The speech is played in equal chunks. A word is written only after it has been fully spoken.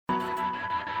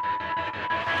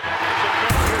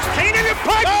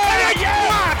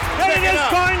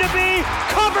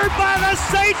delivered by the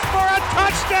Saints for a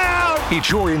touchdown. It's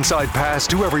your inside pass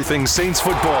to everything Saints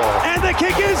football. And the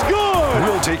kick is good.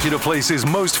 We'll take you to places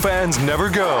most fans never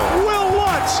go. Will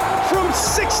Lutz from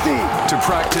 60. To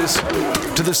practice,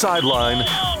 to the sideline,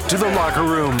 to the locker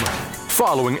room.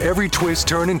 Following every twist,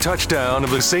 turn, and touchdown of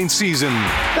the Saints season.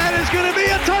 That is going to be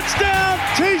a touchdown.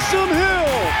 Taysom Hill.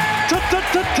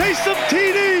 Taysom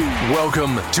TD.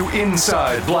 Welcome to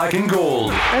Inside Black and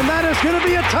Gold. And that is going to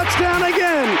be a touchdown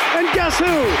again. And guess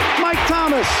who? Mike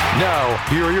Thomas. Now,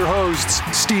 here are your hosts,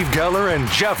 Steve Geller and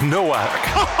Jeff Nowak.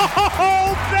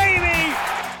 Oh, baby!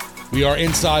 We are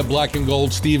Inside Black and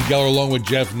Gold. Steve Geller along with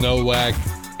Jeff Nowak.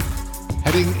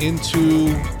 Heading into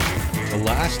the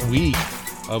last week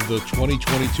of the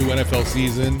 2022 NFL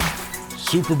season.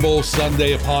 Super Bowl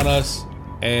Sunday upon us.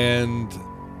 And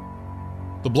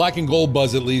the Black and Gold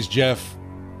buzz, at least, Jeff,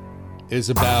 is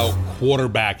about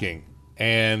quarterbacking.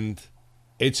 And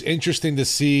it's interesting to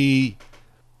see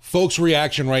folks'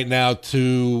 reaction right now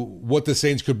to what the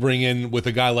Saints could bring in with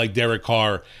a guy like Derek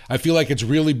Carr. I feel like it's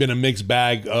really been a mixed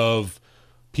bag of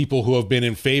people who have been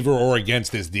in favor or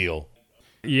against this deal.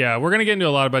 Yeah, we're going to get into a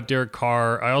lot about Derek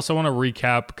Carr. I also want to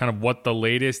recap kind of what the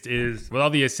latest is with all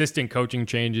the assistant coaching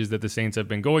changes that the Saints have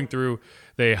been going through.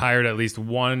 They hired at least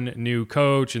one new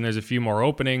coach, and there's a few more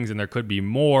openings, and there could be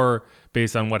more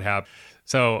based on what happened.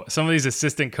 So some of these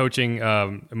assistant coaching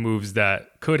moves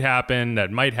that could happen,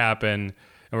 that might happen, and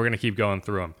we're going to keep going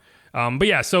through them. But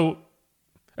yeah, so,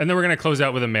 and then we're going to close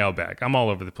out with a mailbag. I'm all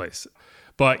over the place.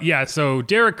 But yeah, so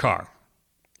Derek Carr,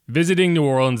 visiting New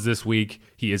Orleans this week.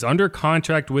 He is under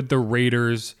contract with the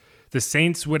Raiders. The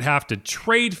Saints would have to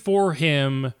trade for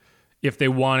him if they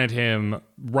wanted him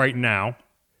right now.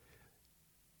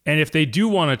 And if they do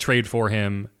want to trade for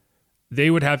him,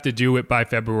 they would have to do it by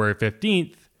February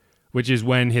 15th, which is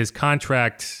when his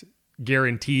contract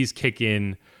guarantees kick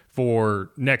in for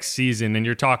next season. And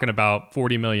you're talking about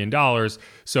 $40 million.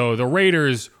 So the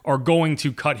Raiders are going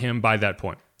to cut him by that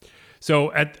point.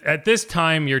 So at this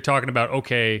time, you're talking about,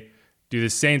 okay, do the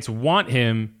Saints want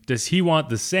him? Does he want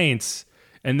the Saints?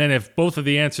 And then if both of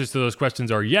the answers to those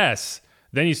questions are yes,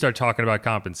 then you start talking about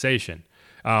compensation.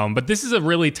 But this is a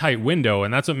really tight window,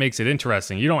 and that's what makes it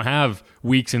interesting. You don't have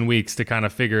weeks and weeks to kind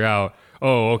of figure out,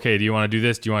 oh, okay, do you want to do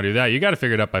this? Do you want to do that? You got to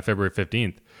figure it out by February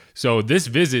 15th. So this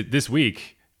visit this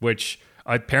week, which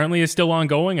apparently is still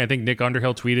ongoing. I think Nick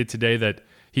Underhill tweeted today that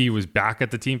he was back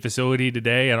at the team facility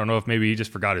today. I don't know if maybe he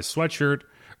just forgot his sweatshirt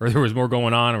or there was more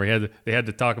going on, or they had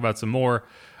to talk about some more.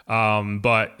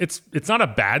 But it's not a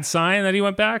bad sign that he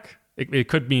went back. It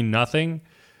could mean nothing.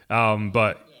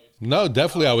 But no,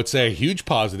 definitely I would say a huge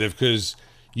positive, because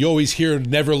you always hear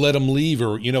never let him leave,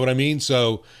 or you know what I mean?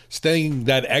 So staying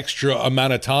that extra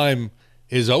amount of time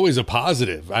is always a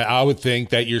positive. I would think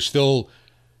that he's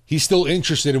still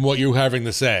interested in what you're having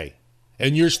to say.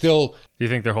 And you're still... Do you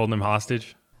think they're holding him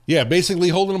hostage? Yeah, basically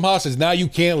holding him hostage. Now you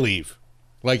can't leave,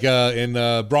 like in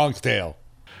Bronx Tale.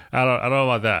 I don't know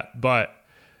about that, but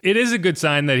it is a good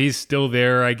sign that he's still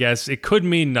there, I guess. It could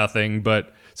mean nothing,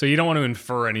 but so you don't want to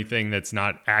infer anything that's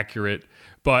not accurate.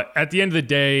 But at the end of the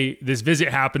day, this visit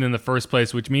happened in the first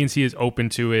place, which means he is open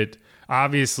to it.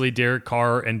 Obviously, Derek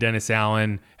Carr and Dennis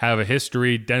Allen have a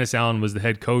history. Dennis Allen was the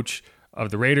head coach of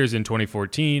the Raiders in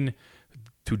 2014.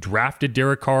 Who drafted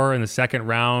Derek Carr in the second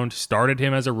round, started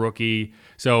him as a rookie.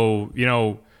 So, you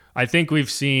know, I think we've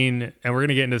seen, and we're going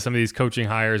to get into some of these coaching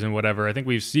hires and whatever, I think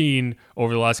we've seen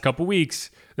over the last couple weeks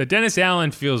that Dennis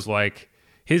Allen feels like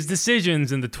his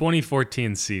decisions in the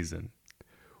 2014 season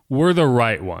were the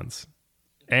right ones.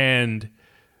 And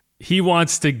he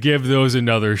wants to give those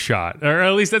another shot, or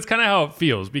at least that's kind of how it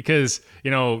feels, because, you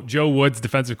know, Joe Woods,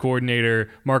 defensive coordinator,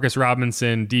 Marcus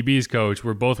Robinson, DB's coach,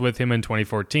 were both with him in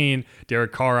 2014.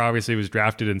 Derek Carr obviously was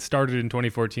drafted and started in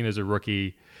 2014 as a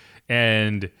rookie,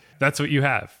 and that's what you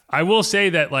have. I will say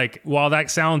that, like, while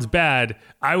that sounds bad,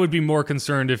 I would be more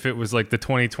concerned if it was like the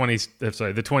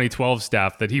 2012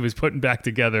 staff that he was putting back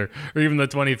together, or even the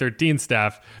 2013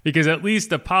 staff, because at least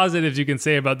the positives you can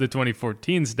say about the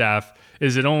 2014 staff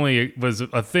is it only was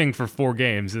a thing for 4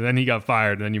 games, and then he got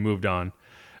fired, and then you moved on.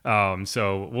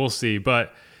 So we'll see.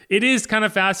 But it is kind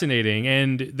of fascinating,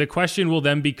 and the question will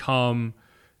then become,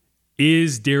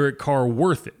 is Derek Carr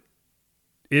worth it?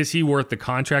 Is he worth the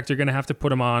contract you're going to have to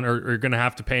put him on, or going to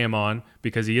have to pay him on,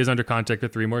 because he is under contract for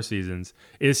 3 more seasons?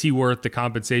 Is he worth the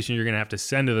compensation you're going to have to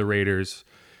send to the Raiders?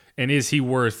 And is he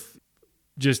worth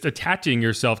just attaching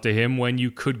yourself to him when you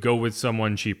could go with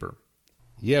someone cheaper?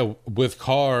 Yeah, with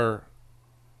Carr,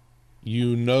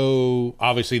 you know,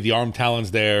 obviously the arm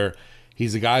talent's there.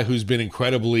 He's a guy who's been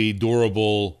incredibly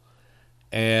durable,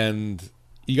 and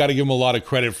you got to give him a lot of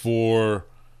credit for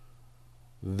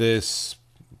this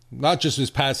not just this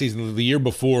past season, the year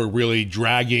before, really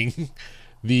dragging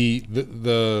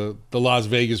the Las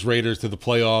Vegas Raiders to the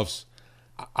playoffs.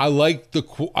 I like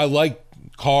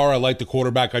Carr. I like the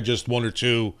quarterback. I just wonder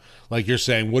too, like you're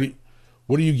saying, what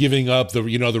are you giving up? The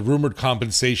rumored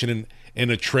compensation in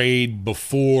a trade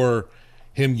before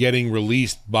him getting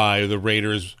released by the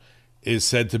Raiders is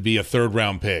said to be a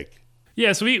 3rd-round pick.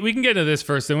 Yeah, so we can get into this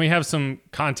first, and we have some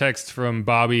context from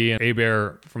Bobby and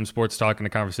Abear from Sports Talk in a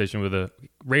conversation with a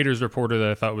Raiders reporter that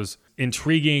I thought was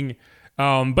intriguing.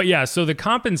 But yeah, so the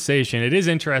compensation, it is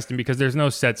interesting because there's no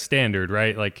set standard,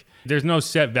 right? Like, there's no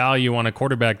set value on a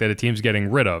quarterback that a team's getting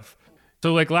rid of.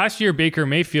 So like last year, Baker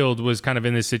Mayfield was kind of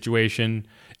in this situation,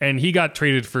 and he got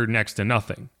traded for next to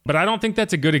nothing. But I don't think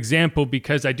that's a good example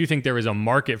because I do think there is a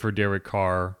market for Derek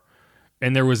Carr,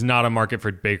 and there was not a market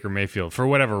for Baker Mayfield for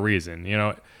whatever reason,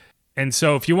 And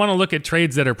so if you want to look at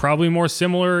trades that are probably more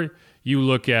similar, you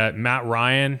look at Matt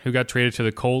Ryan, who got traded to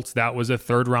the Colts. That was a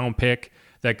 3rd-round pick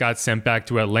that got sent back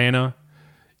to Atlanta.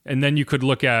 And then you could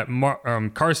look at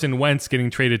Carson Wentz getting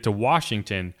traded to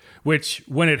Washington, which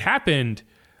when it happened,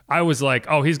 I was like,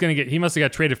 oh, he must have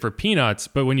got traded for peanuts.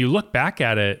 But when you look back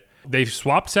at it, they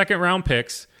swapped 2nd-round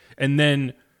picks, and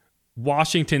then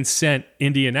Washington sent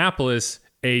Indianapolis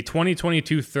a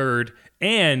 2022 third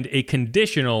and a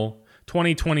conditional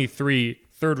 2023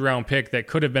 3rd-round pick that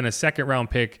could have been a 2nd-round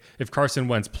pick if Carson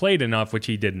Wentz played enough, which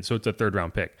he didn't. So it's a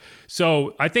 3rd-round pick.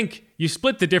 So I think you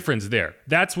split the difference there.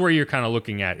 That's where you're kind of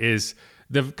looking at is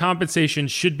the compensation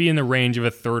should be in the range of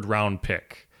a 3rd-round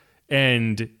pick.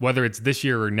 And whether it's this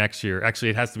year or next year, actually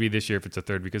it has to be this year if it's a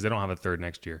 3rd because they don't have a 3rd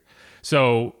next year.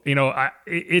 So,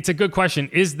 it's a good question.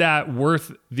 Is that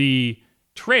worth the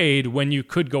trade when you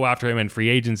could go after him in free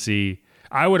agency?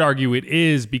 I would argue it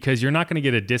is because you're not going to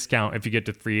get a discount if you get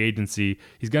to free agency.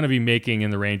 He's going to be making in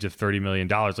the range of $30 million.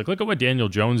 Like, look at what Daniel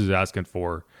Jones is asking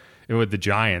for with the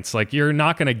Giants. Like, you're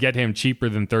not going to get him cheaper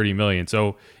than $30 million.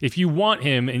 So if you want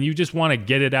him and you just want to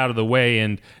get it out of the way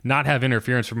and not have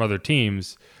interference from other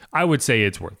teams, I would say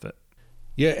it's worth it.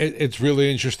 Yeah, it's really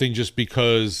interesting just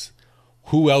because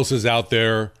who else is out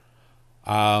there?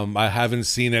 I haven't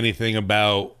seen anything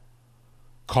about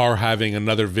Carr having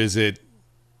another visit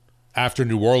after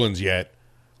New Orleans yet.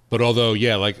 But although,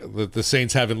 yeah, like the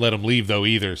Saints haven't let him leave though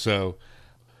either. So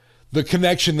the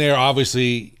connection there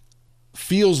obviously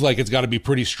feels like it's got to be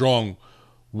pretty strong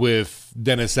with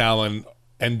Dennis Allen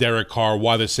and Derek Carr,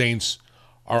 why the Saints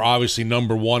are obviously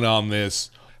number one on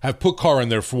this, have put Carr in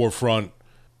their forefront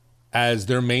as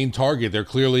their main target. They're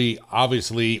clearly,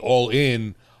 obviously, all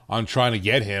in on trying to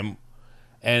get him.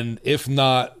 And if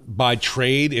not by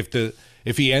trade,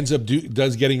 if he ends up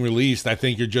does getting released, I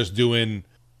think you're just getting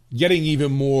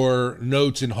even more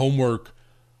notes and homework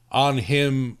on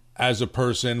him as a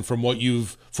person from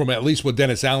at least what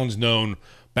Dennis Allen's known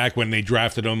back when they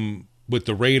drafted him with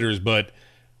the Raiders, but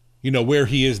where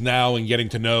he is now and getting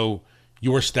to know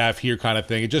your staff here kind of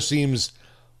thing. It just seems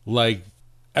like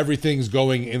everything's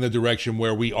going in the direction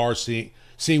where we are seeing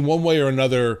one way or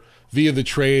another via the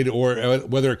trade, or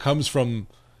whether it comes from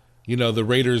the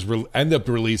Raiders end up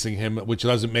releasing him, which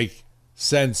doesn't make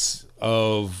sense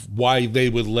of why they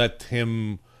would let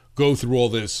him go through all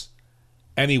this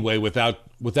anyway without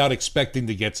expecting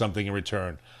to get something in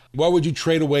return. Why would you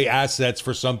trade away assets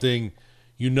for something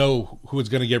who is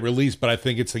going to get released? But I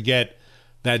think it's to get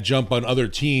that jump on other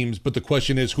teams. But the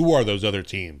question is, who are those other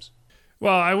teams?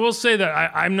 Well, I will say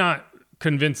that I'm not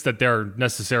convinced that they're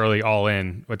necessarily all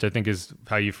in, which I think is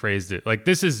how you phrased it. Like,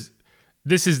 this is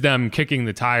them kicking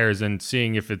the tires and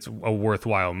seeing if it's a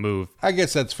worthwhile move. I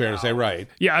guess that's fair to say, right?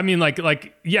 Yeah, I mean,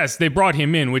 like yes, they brought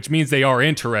him in, which means they are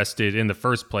interested in the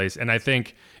first place. And I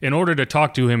think in order to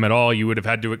talk to him at all, you would have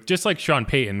had to, just like Sean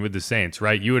Payton with the Saints,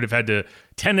 right? You would have had to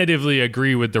tentatively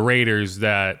agree with the Raiders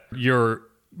that you're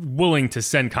willing to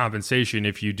send compensation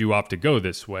if you do opt to go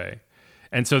this way.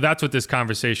 And so that's what this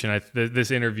conversation,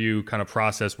 this interview kind of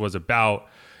process was about.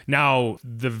 Now,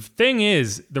 the thing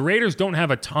is, the Raiders don't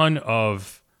have a ton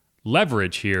of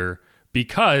leverage here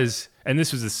because, and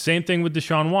this was the same thing with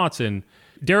Deshaun Watson,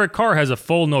 Derek Carr has a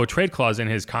full no trade clause in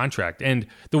his contract. And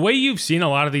the way you've seen a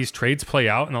lot of these trades play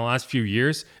out in the last few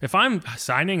years, if I'm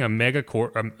signing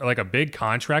like a big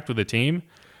contract with a team,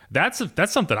 that's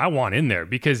something I want in there,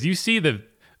 because you see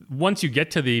once you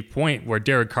get to the point where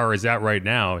Derek Carr is at right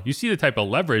now, you see the type of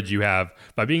leverage you have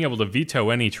by being able to veto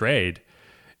any trade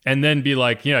and then be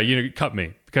like, cut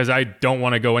me because I don't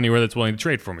want to go anywhere that's willing to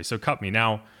trade for me. So cut me.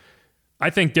 Now,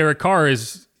 I think Derek Carr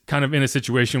is kind of in a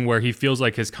situation where he feels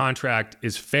like his contract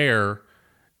is fair.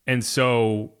 And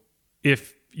so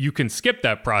if you can skip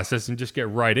that process and just get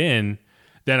right in,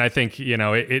 then I think,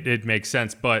 it makes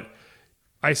sense. But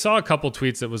I saw a couple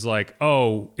tweets that was like,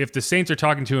 "Oh, if the Saints are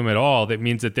talking to him at all, that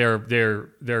means that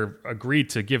they're agreed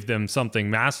to give them something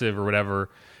massive or whatever."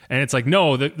 And it's like,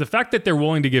 no, the fact that they're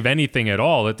willing to give anything at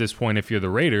all at this point, if you're the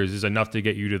Raiders, is enough to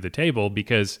get you to the table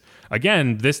because,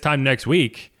 again, this time next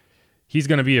week, he's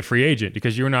going to be a free agent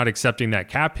because you're not accepting that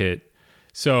cap hit.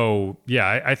 So,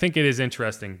 yeah, I think it is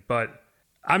interesting. But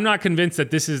I'm not convinced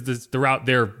that this is the route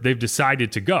they've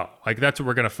decided to go. Like, that's what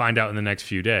we're going to find out in the next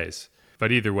few days.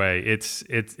 But either way,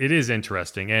 it is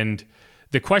interesting. And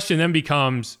the question then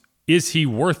becomes, is he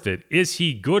worth it? Is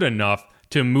he good enough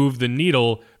to move the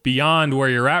needle beyond where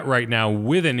you're at right now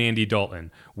with an Andy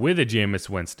Dalton, with a Jameis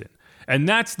Winston? And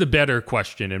that's the better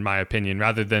question, in my opinion,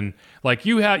 rather than like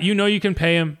you can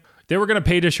pay him. They were going to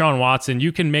pay Deshaun Watson.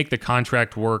 You can make the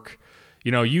contract work.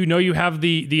 You have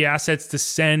the assets to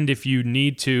send if you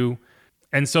need to.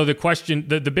 And so the question,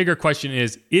 the bigger question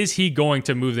is he going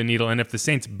to move the needle? And if the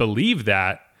Saints believe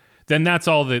that, then that's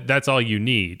all you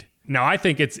need. Now, I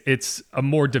think it's a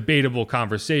more debatable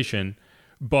conversation,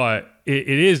 but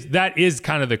that is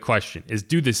kind of the question is,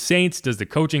 does the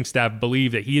coaching staff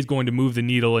believe that he is going to move the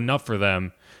needle enough for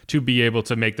them to be able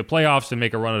to make the playoffs and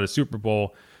make a run at a Super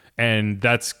Bowl? And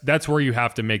that's where you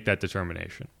have to make that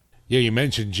determination. Yeah, you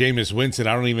mentioned Jameis Winston.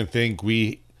 I don't even think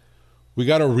we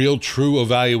got a real true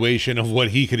evaluation of what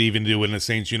he could even do in the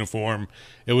Saints uniform.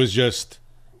 It was just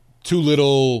too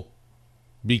little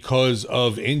because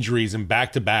of injuries and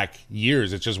back-to-back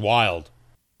years. It's just wild.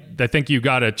 I think you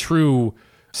got a true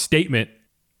statement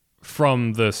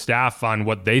from the staff on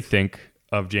what they think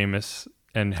of Jameis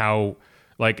and how,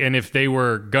 and if they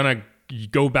were going to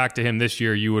go back to him this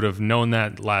year, you would have known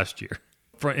that last year.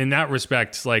 In that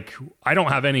respect, I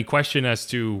don't have any question as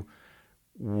to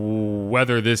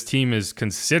whether this team is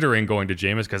considering going to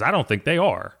Jameis, because I don't think they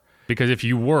are. Because if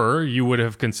you were, you would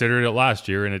have considered it last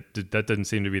year, and that doesn't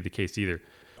seem to be the case either.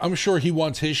 I'm sure he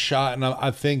wants his shot, and I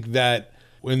think that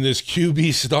in this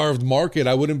QB-starved market,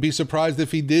 I wouldn't be surprised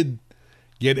if he did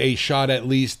get a shot at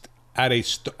least at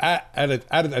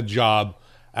a job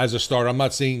as a starter. I'm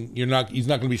not saying he's not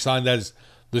going to be signed as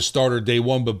the starter day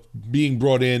one, but being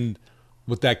brought in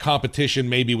with that competition,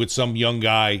 maybe with some young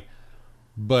guy.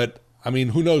 But I mean,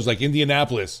 who knows? Like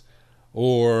Indianapolis,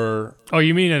 or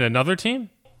you mean in another team?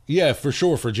 Yeah, for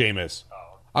sure, for Jameis.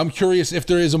 I'm curious if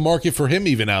there is a market for him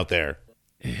even out there.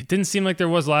 It didn't seem like there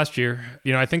was last year.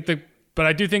 But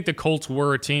I do think the Colts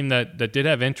were a team that did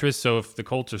have interest. So if the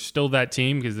Colts are still that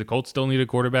team, because the Colts still need a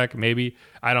quarterback, maybe,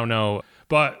 I don't know.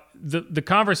 But the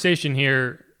conversation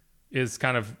here is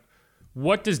kind of,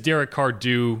 what does Derek Carr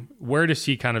do? Where does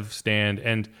he kind of stand?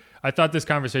 And I thought this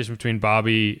conversation between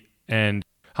Bobby and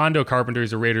Hondo Carpenter,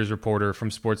 is a Raiders reporter from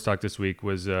Sports Talk this week,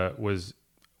 was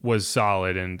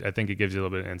solid, and I think it gives you a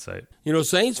little bit of insight.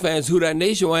 Saints fans, who that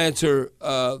nation will answer,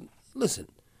 listen,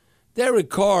 Derek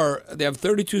Carr, they have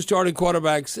 32 starting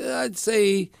quarterbacks. I'd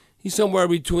say he's somewhere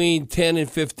between 10 and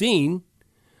 15,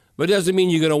 but it doesn't mean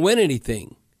you're going to win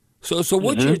anything. So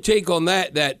what's your take on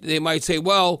that they might say,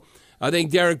 well, I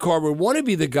think Derek Carr would want to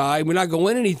be the guy, we're not going to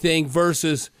win anything,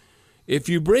 versus if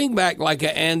you bring back like an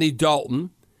Andy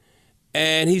Dalton,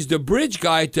 and he's the bridge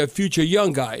guy to a future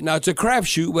young guy. Now, it's a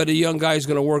crapshoot whether the young guy is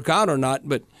going to work out or not,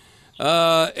 but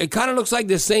it kind of looks like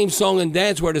the same song and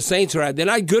dance where the Saints are at. They're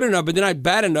not good enough, but they're not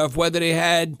bad enough, whether they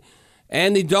had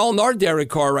Andy Dalton or Derek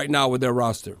Carr right now with their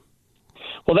roster.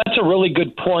 Well, that's a really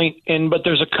good point, but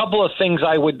there's a couple of things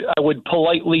I would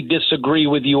politely disagree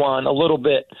with you on a little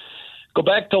bit. Go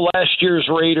back to last year's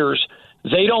Raiders.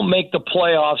 They don't make the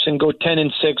playoffs and go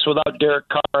 10-6 without Derek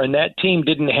Carr, and that team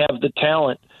didn't have the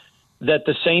talent that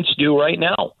the Saints do right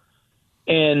now.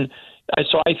 And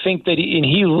so I think that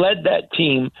he led that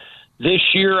team this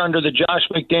year under the Josh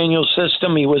McDaniels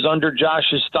system. He was under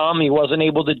Josh's thumb. He wasn't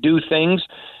able to do things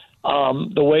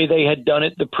the way they had done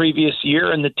it the previous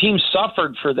year, and the team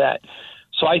suffered for that.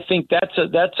 So I think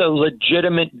that's a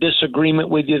legitimate disagreement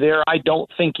with you there. I don't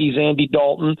think he's Andy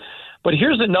Dalton. But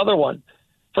here's another one.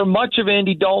 For much of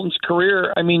Andy Dalton's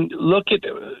career, I mean, look at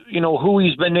who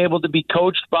he's been able to be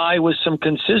coached by with some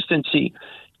consistency.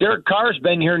 Derek Carr's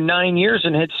been here 9 years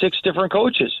and had 6 different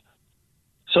coaches.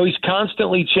 So he's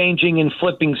constantly changing and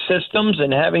flipping systems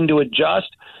and having to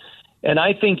adjust. And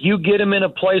I think you get him in a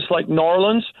place like New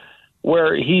Orleans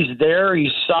where he's there,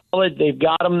 he's solid, they've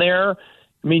got him there.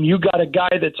 I mean, you got a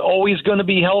guy that's always going to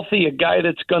be healthy, a guy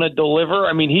that's going to deliver.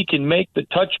 I mean, he can make the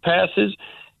touch passes.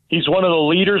 He's one of the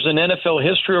leaders in NFL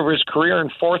history over his career in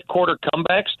fourth quarter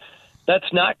comebacks. That's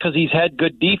not because he's had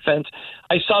good defense.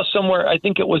 I saw somewhere, I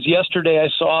think it was yesterday, I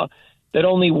saw that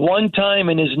only one time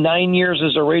in his 9 years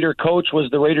as a Raider coach was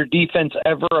the Raider defense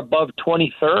ever above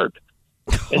 23rd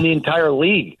in the entire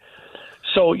league.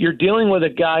 So you're dealing with a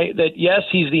guy that, yes,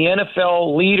 he's the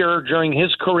NFL leader during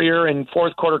his career in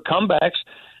fourth quarter comebacks.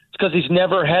 It's because he's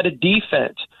never had a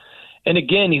defense. And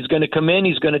again, he's going to come in,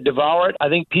 he's going to devour it. I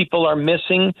think people are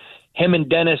missing him and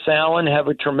Dennis Allen have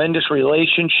a tremendous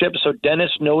relationship, so Dennis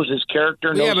knows his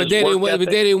character. Yeah, knows but they his work ethic.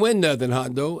 didn't win nothing,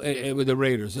 Hondo, with the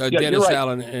Raiders. Dennis right.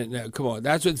 Allen, come on,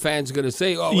 that's what fans are going to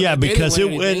say. Oh, yeah, because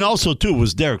and also too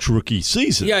was Derek's rookie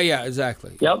season. Yeah,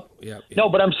 exactly. Yep. No,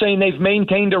 but I'm saying they've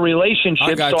maintained a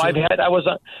relationship. So I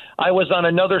was on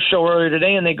another show earlier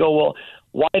today, and they go, well,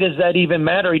 why does that even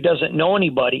matter? He doesn't know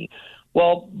anybody.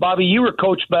 Well, Bobby, you were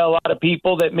coached by a lot of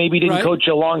people that maybe didn't coach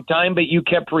you a long time, but you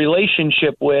kept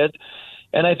relationship with.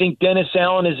 And I think Dennis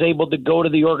Allen is able to go to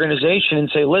the organization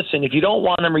and say, listen, if you don't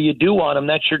want him or you do want him,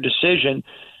 that's your decision.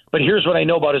 But here's what I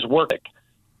know about his work.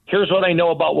 Here's what I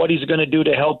know about what he's going to do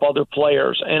to help other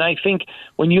players. And I think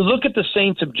when you look at the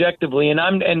Saints objectively, and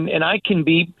I can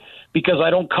be, because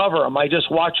I don't cover them, I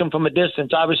just watch them from a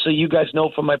distance. Obviously, you guys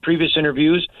know from my previous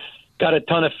interviews, got a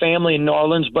ton of family in New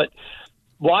Orleans, but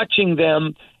watching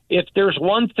them, if there's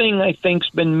one thing I think's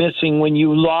been missing when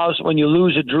you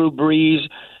lose a Drew Brees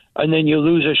and then you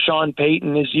lose a Sean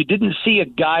Payton, is you didn't see a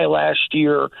guy last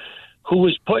year who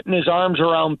was putting his arms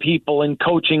around people and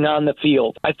coaching on the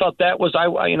field. I thought that was I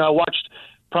watched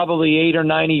probably 8 or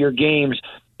 9 of your games,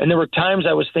 and there were times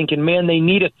I was thinking, man, they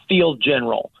need a field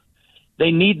general.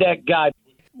 They need that guy.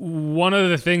 One of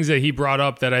the things that he brought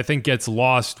up that I think gets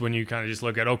lost when you kind of just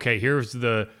look at, okay, here's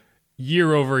the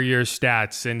year-over-year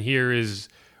stats, and here is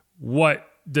what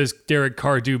does Derek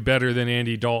Carr do better than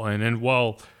Andy Dalton. And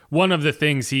well, one of the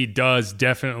things he does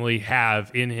definitely have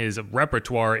in his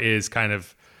repertoire is kind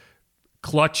of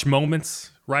clutch moments,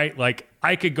 right? Like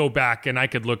I could go back and I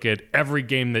could look at every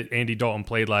game that Andy Dalton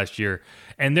played last year,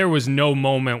 and there was no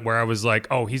moment where I was like,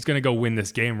 oh, he's going to go win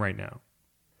this game right now,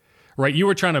 right? You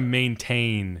were trying to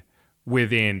maintain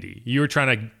with Andy. You were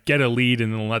trying to get a lead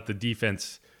and then let the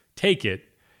defense take it.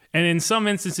 And in some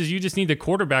instances, you just need the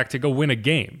quarterback to go win a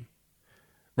game,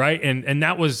 right? And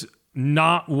that was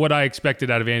not what I expected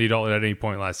out of Andy Dalton at any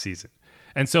point last season.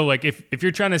 And so, like, if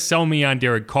you're trying to sell me on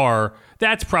Derek Carr,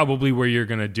 that's probably where you're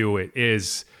going to do it,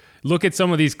 is look at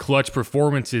some of these clutch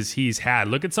performances he's had.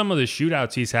 Look at some of the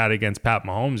shootouts he's had against Pat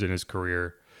Mahomes in his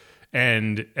career.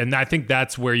 And I think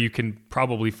that's where you can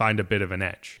probably find a bit of an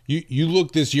edge. You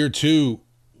look this year, too,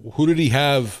 who did he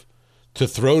have to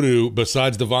throw to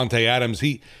besides Devontae Adams?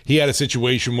 He had a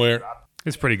situation where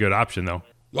it's a pretty good option, though.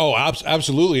 Oh,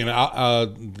 absolutely.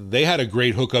 And they had a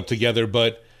great hookup together,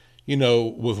 but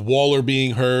with Waller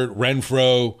being hurt,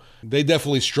 Renfro, they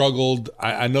definitely struggled.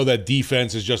 I know that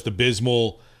defense is just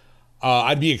abysmal.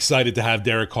 I'd be excited to have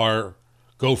Derek Carr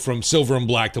go from silver and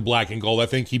black to black and gold. I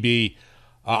think he'd be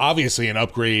obviously an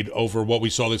upgrade over what we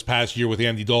saw this past year with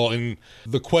Andy Dalton.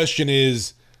 The question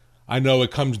is, I know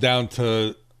it comes down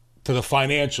to the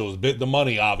financials, the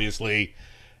money, obviously.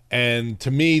 And to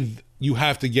me, you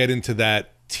have to get into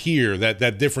that tier,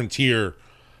 that different tier,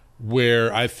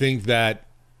 where I think that,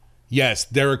 yes,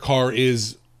 Derek Carr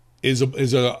is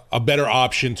a better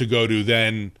option to go to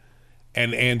than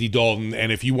an Andy Dalton.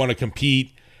 And if you want to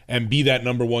compete and be that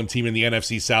number one team in the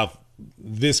NFC South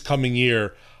this coming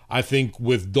year, I think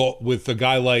with a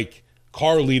guy like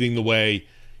Carr leading the way,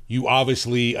 you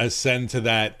obviously ascend to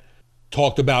that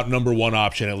talked about number one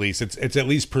option. At least it's at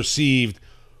least perceived,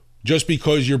 just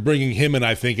because you're bringing him in.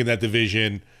 I think in that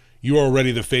division, you're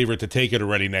already the favorite to take it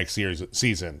already next year's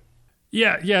season.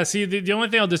 Yeah. See, the only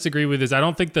thing I'll disagree with is I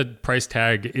don't think the price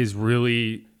tag is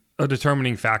really a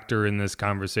determining factor in this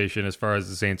conversation as far as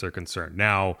the Saints are concerned.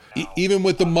 Now, even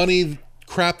with the money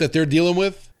crap that they're dealing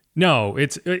with. No,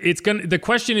 it's gonna. The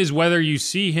question is whether you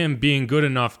see him being good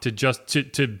enough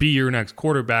to be your next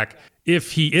quarterback.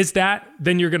 If he is that,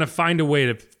 then you're gonna find a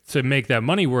way to make that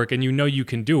money work, and you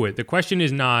can do it. The question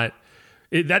is not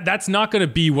that's not going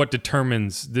to be what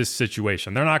determines this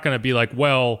situation. They're not going to be like,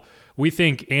 well, we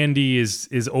think Andy is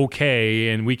okay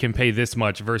and we can pay this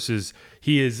much versus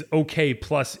he is okay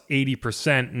plus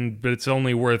 80%, but it's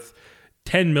only worth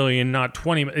 $10 million, not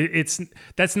 $20 million.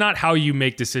 That's not how you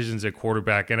make decisions at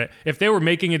quarterback. And if they were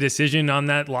making a decision on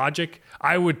that logic,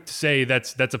 I would say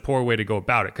that's a poor way to go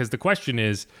about it. Because the question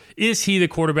is he the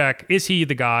quarterback? Is he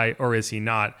the guy or is he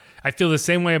not? I feel the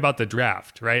same way about the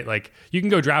draft, right? Like you can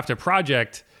go draft a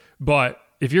project, but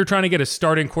if you're trying to get a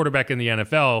starting quarterback in the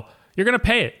NFL, you're going to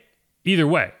pay it either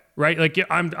way, right? Like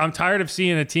I'm tired of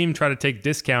seeing a team try to take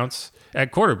discounts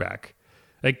at quarterback.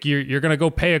 Like you're going to go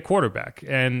pay a quarterback,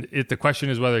 and the question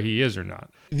is whether he is or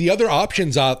not. The other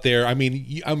options out there, I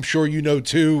mean, I'm sure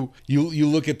too. You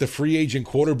look at the free agent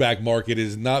quarterback market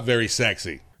is not very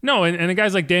sexy. No, and the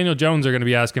guys like Daniel Jones are going to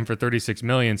be asking for $36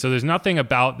 million. So there's nothing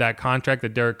about that contract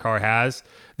that Derek Carr has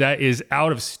that is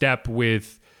out of step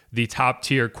with the top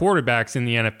tier quarterbacks in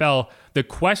the NFL. The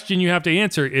question you have to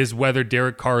answer is whether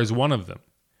Derek Carr is one of them.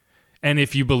 And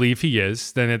if you believe he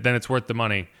is, then it's worth the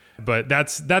money. But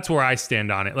that's where I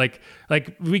stand on it. Like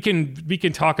we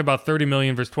can talk about 30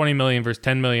 million versus 20 million versus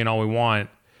 10 million all we want.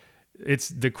 It's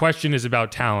the question is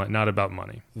about talent, not about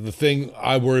money. The thing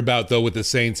I worry about though with the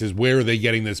Saints is where are they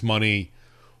getting this money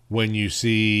when you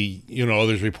see,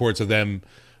 there's reports of them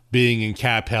being in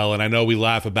cap hell, and I know we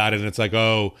laugh about it and it's like,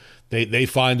 oh, they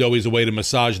find always a way to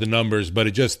massage the numbers, but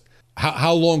it just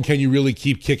how long can you really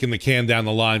keep kicking the can down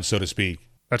the line, so to speak?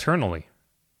 Eternally.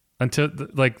 Until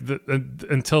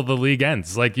the league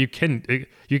ends. Like you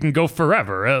can go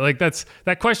forever. Like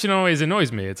that question always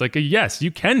annoys me. It's like, yes,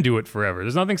 you can do it forever.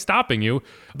 There's nothing stopping you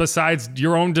besides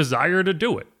your own desire to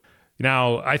do it.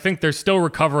 Now, I think they're still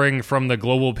recovering from the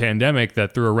global pandemic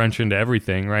that threw a wrench into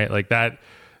everything, right? Like that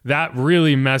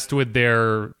really messed with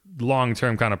their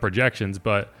long-term kind of projections.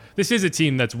 But this is a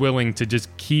team that's willing to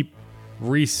just keep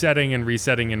resetting and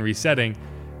resetting and resetting.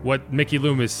 What Mickey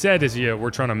Loomis said is, we're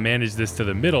trying to manage this to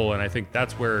the middle, and I think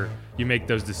that's where you make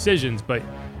those decisions. But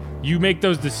you make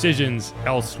those decisions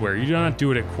elsewhere. You do not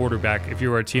do it at quarterback if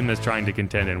you're a team that's trying to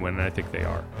contend and win, and I think they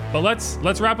are. But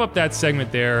let's wrap up that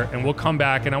segment there, and we'll come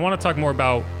back, and I want to talk more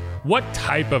about what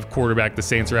type of quarterback the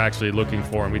Saints are actually looking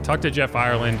for. And we talked to Jeff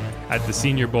Ireland at the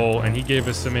Senior Bowl, and he gave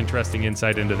us some interesting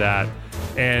insight into that.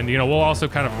 And, we'll also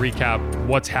kind of recap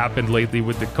what's happened lately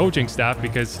with the coaching staff,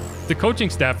 because the coaching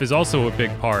staff is also a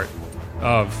big part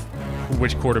of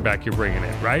which quarterback you're bringing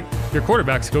in, right? Your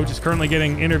quarterback's coach is currently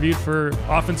getting interviewed for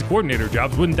offensive coordinator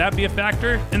jobs. Wouldn't that be a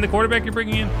factor in the quarterback you're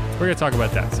bringing in? We're going to talk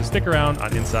about that. So stick around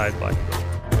on Inside Black and Gold.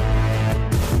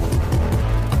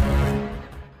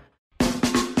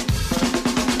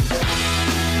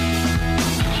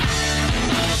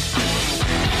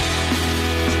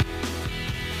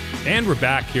 And we're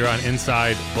back here on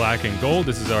Inside Black and Gold.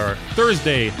 This is our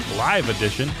Thursday live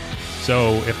edition.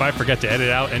 So if I forget to edit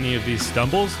out any of these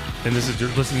stumbles, and this is you're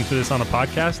listening to this on a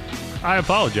podcast, I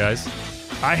apologize.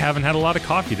 I haven't had a lot of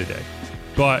coffee today.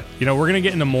 But, we're going to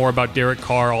get into more about Derek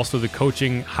Carr, also the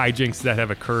coaching hijinks that have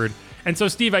occurred. And so,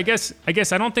 Steve, I guess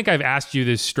I don't think I've asked you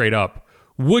this straight up.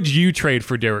 Would you trade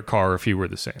for Derek Carr if he were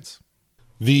the Saints?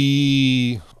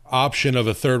 The option of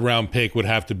a third-round pick would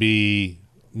have to be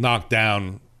knocked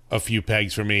down a few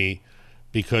pegs for me,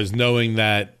 because knowing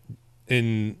that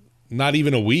in not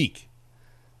even a week,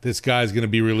 this guy's going to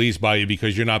be released by you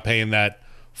because you're not paying that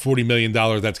 $40 million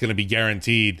that's going to be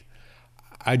guaranteed.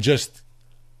 I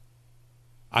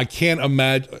can't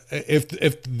imagine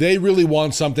if they really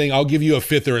want something, I'll give you a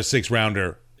 5th or a 6th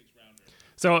rounder.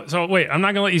 So wait, I'm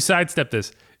not going to let you sidestep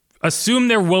this. Assume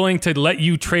they're willing to let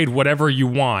you trade whatever you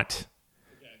want.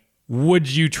 Okay. Would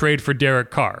you trade for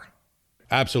Derek Carr?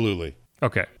 Absolutely.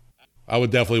 Okay. I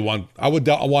would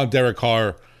want Derek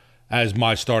Carr as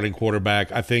my starting quarterback.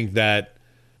 I think that,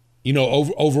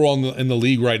 overall in the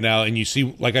league right now, and you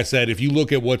see, like I said, if you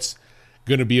look at what's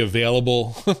going to be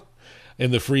available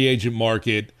in the free agent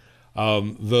market,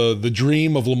 the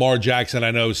dream of Lamar Jackson,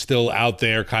 I know, is still out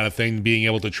there, kind of thing, being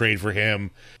able to trade for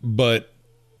him. But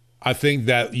I think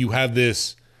that you have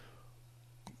this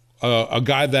a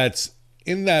guy that's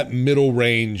in that middle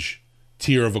range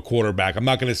tier of a quarterback. I'm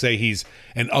not going to say he's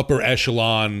an upper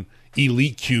echelon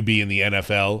elite QB in the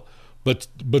NFL,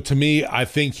 but to me, I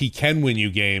think he can win you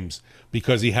games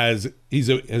because he has his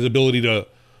ability to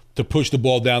push the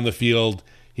ball down the field.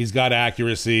 He's got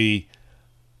accuracy.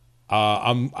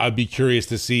 I'd be curious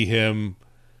to see him,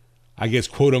 I guess,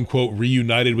 quote unquote,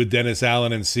 reunited with Dennis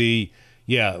Allen and see,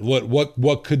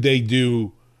 what could they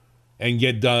do and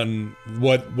get done.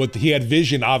 What he had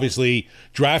vision, obviously,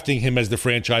 drafting him as the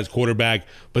franchise quarterback,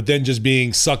 but then just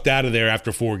being sucked out of there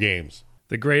after 4 games.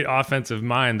 The great offensive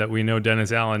mind that we know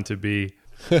Dennis Allen to be.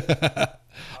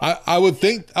 I would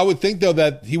think though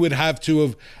that he would have to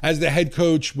have, as the head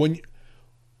coach, when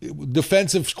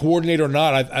defensive coordinator or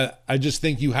not, I just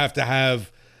think you have to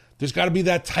have. There's got to be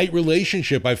that tight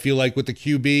relationship. I feel like with the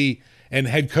QB and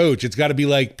head coach, it's got to be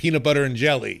like peanut butter and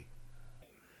jelly.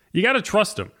 You got to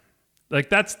trust him. Like,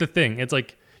 that's the thing. It's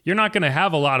like you're not going to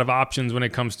have a lot of options when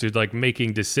it comes to like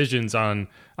making decisions on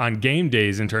game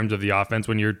days in terms of the offense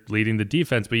when you're leading the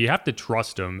defense, but you have to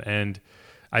trust him. And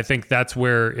I think that's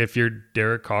where, if you're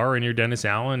Derek Carr and you're Dennis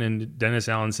Allen, and Dennis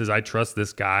Allen says, I trust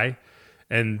this guy,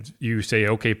 and you say,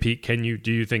 okay, Pete,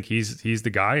 do you think he's the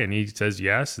guy? And he says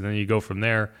yes, and then you go from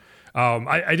there.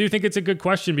 I do think it's a good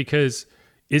question, because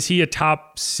is he a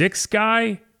top 6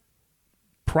 guy?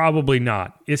 Probably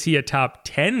not. Is he a top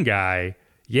 10 guy?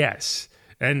 Yes.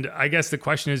 And I guess the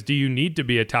question is, do you need to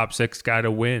be a top 6 guy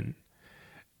to win?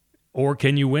 Or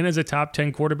can you win as a top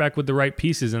 10 quarterback with the right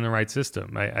pieces in the right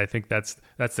system? I think that's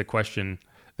the question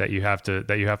that you have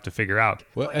to figure out.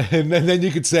 Well, and then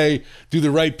you could say, do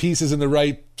the right pieces in the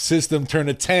right system turn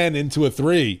a 10 into a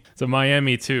 3? So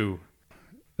Miami too.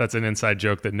 That's an inside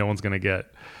joke that no one's going to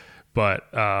get. But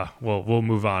we'll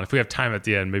move on. If we have time at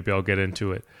the end, maybe I'll get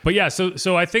into it. But yeah,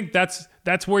 so I think that's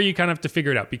where you kind of have to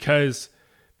figure it out, because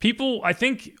I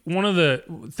think one of the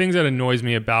things that annoys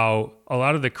me about a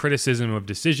lot of the criticism of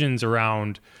decisions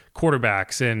around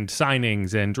quarterbacks and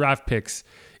signings and draft picks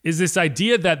is this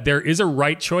idea that there is a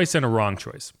right choice and a wrong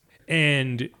choice.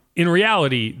 And in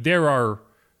reality, there are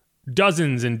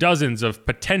dozens and dozens of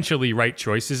potentially right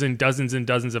choices and dozens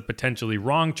of potentially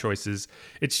wrong choices.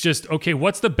 It's just, okay,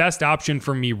 what's the best option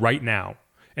for me right now?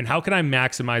 And how can I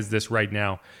maximize this right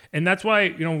now? And that's why,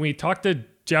 when we talked to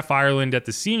Jeff Ireland at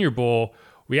the Senior Bowl,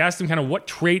 we asked him kind of what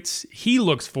traits he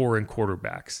looks for in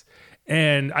quarterbacks.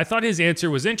 And I thought his answer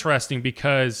was interesting,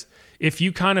 because if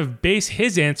you kind of base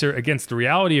his answer against the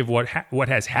reality of what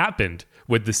has happened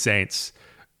with the Saints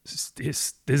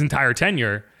his entire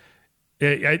tenure,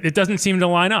 it doesn't seem to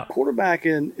line up.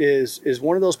 Quarterbacking is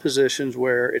one of those positions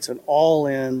where it's an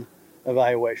all-in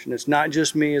evaluation. It's not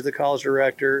just me as the college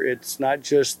director. It's not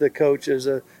just the coach as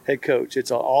a head coach.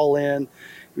 It's all in.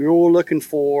 We're looking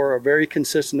for a very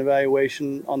consistent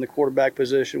evaluation on the quarterback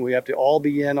position. We have to all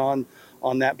be in on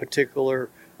that particular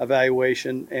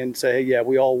evaluation and say, hey, yeah,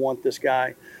 we all want this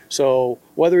guy. So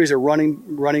whether he's a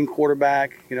running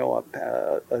quarterback,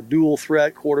 a dual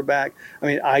threat quarterback,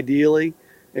 ideally,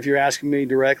 if you're asking me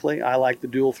directly, I like the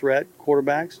dual threat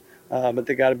quarterbacks, but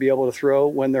they got to be able to throw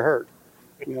when they're hurt.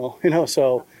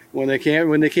 So when they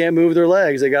can't move their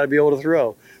legs, they got to be able to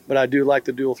throw. But I do like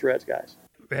the dual threats guys.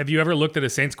 Have you ever looked at a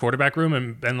Saints quarterback room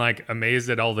and been like amazed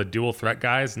at all the dual threat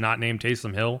guys not named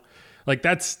Taysom Hill? Like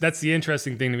that's the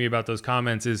interesting thing to me about those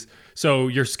comments is, so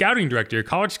your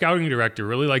college scouting director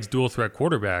really likes dual threat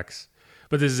quarterbacks,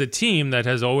 but this is a team that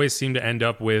has always seemed to end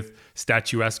up with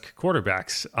statuesque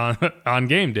quarterbacks on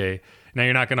game day. Now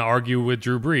you're not going to argue with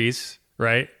Drew Brees,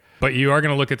 right? But you are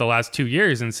going to look at the last 2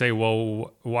 years and say,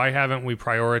 well, why haven't we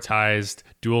prioritized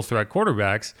dual threat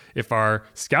quarterbacks if our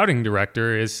scouting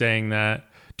director is saying that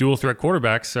dual threat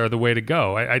quarterbacks are the way to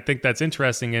go? I think that's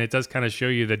interesting, and it does kind of show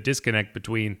you the disconnect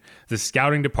between the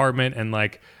scouting department and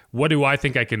like, what do I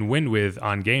think I can win with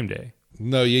on game day?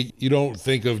 No, you don't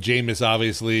think of Jameis,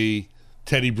 obviously,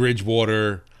 Teddy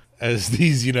Bridgewater as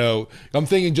these, I'm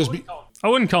thinking I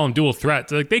wouldn't call them dual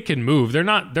threats. Like, they can move. They're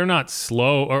not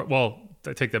slow, or, well,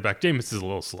 I take that back. Jameis is a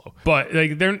little slow, but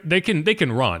like they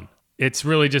can run. It's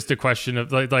really just a question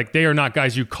of like they are not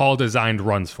guys you call designed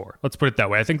runs for. Let's put it that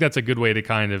way. I think that's a good way to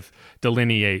kind of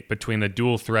delineate between a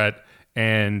dual threat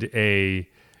and a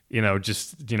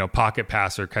pocket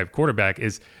passer type quarterback.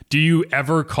 Is, do you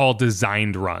ever call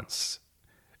designed runs?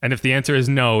 And if the answer is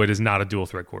no, it is not a dual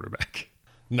threat quarterback.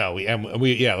 No, we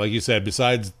like you said,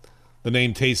 besides the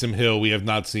name Taysom Hill, we have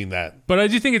not seen that. But I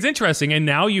do think it's interesting. And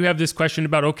now you have this question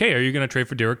about, okay, are you going to trade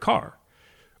for Derek Carr?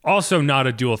 Also not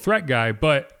a dual threat guy,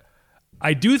 but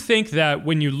I do think that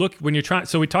when you're trying,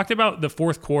 so we talked about the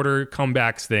fourth quarter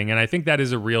comebacks thing, and I think that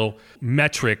is a real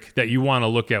metric that you want to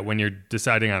look at when you're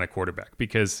deciding on a quarterback,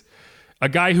 because a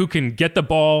guy who can get the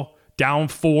ball down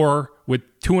 4 with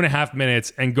 2.5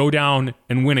 minutes and go down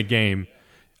and win a game,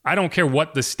 I don't care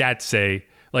what the stats say,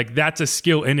 like that's a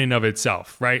skill in and of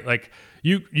itself, right? Like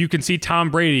you can see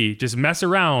Tom Brady just mess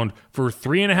around for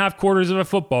 3.5 quarters of a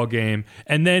football game,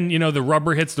 and then, the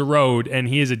rubber hits the road and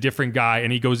he is a different guy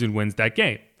and he goes and wins that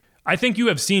game. I think you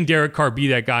have seen Derek Carr be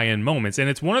that guy in moments, and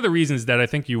it's one of the reasons that I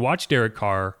think you watch Derek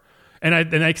Carr, and I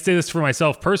can say this for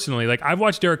myself personally, like I've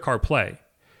watched Derek Carr play.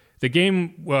 The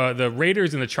game, the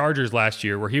Raiders and the Chargers last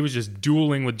year, where he was just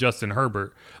dueling with Justin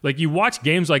Herbert. Like, you watch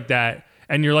games like that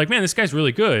and you're like, man, this guy's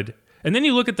really good. And then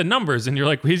you look at the numbers and you're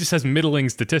like, well, he just has middling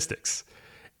statistics.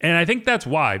 And I think that's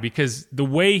why, because the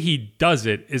way he does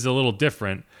it is a little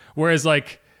different. Whereas,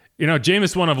 like,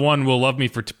 Jameis 1 of 1 will love me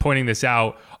for pointing this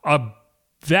out. A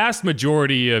vast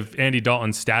majority of Andy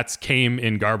Dalton's stats came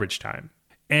in garbage time.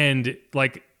 And,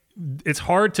 like, it's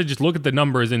hard to just look at the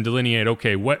numbers and delineate,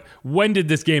 okay, when did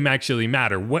this game actually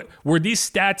matter? What were these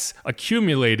stats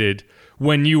accumulated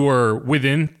when you were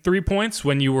within 3 points,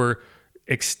 when you were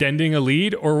extending a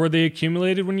lead, or were they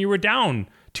accumulated when you were down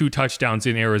 2 touchdowns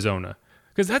in Arizona?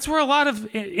 Because that's where a lot of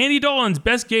Andy Dalton's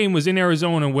best game was, in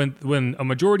Arizona, when a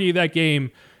majority of that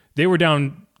game they were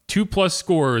down 2+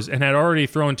 scores and had already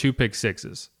thrown 2 pick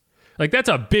sixes. Like, that's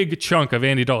a big chunk of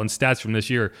Andy Dalton's stats from this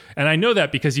year. And I know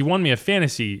that because he won me a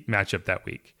fantasy matchup that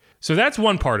week. So that's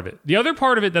one part of it. The other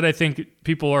part of it that I think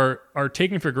people are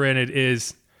taking for granted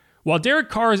is, while Derek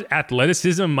Carr's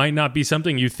athleticism might not be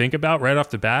something you think about right off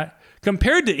the bat,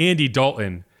 compared to Andy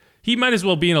Dalton, he might as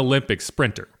well be an Olympic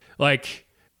sprinter. Like,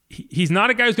 he's not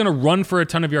a guy who's going to run for a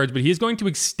ton of yards, but he's going to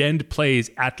extend plays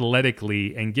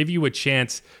athletically and give you a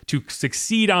chance to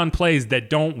succeed on plays that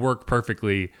don't work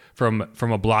perfectly from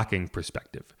a blocking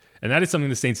perspective. And that is something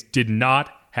the Saints did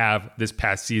not have this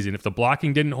past season. If the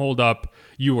blocking didn't hold up,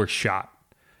 you were shot.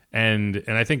 And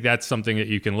I think that's something that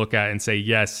you can look at and say,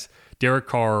 yes, Derek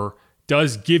Carr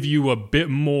does give you a bit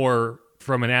more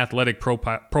from an athletic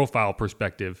profile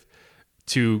perspective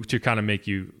to kind of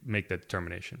make that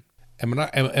determination.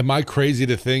 Am I crazy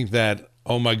to think that,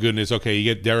 oh my goodness, okay,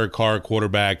 you get Derek Carr,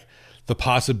 quarterback, the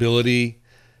possibility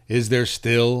is there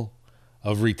still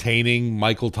of retaining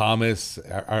Michael Thomas?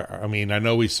 I mean, I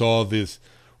know we saw this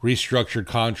restructured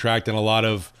contract, and a lot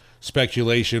of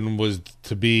speculation was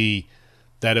to be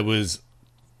that it was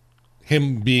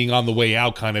him being on the way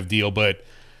out kind of deal. But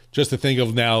just to think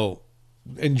of now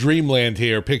in dreamland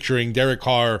here, picturing Derek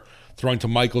Carr throwing to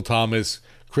Michael Thomas,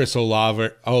 Chris Olave,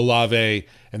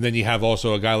 and then you have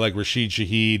also a guy like Rashid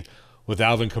Shaheed with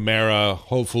Alvin Kamara,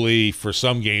 hopefully for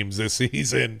some games this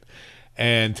season,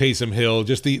 and Taysom Hill.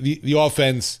 Just the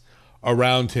offense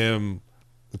around him.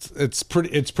 It's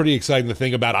pretty exciting to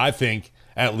think about, I think,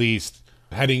 at least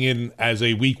heading in as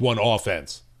a week one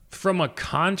offense. From a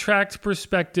contract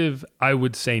perspective, I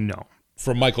would say no.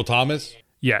 From Michael Thomas?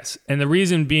 Yes. And the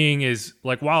reason being is,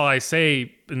 like, while I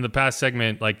say in the past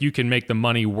segment, like, you can make the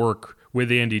money work with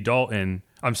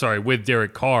with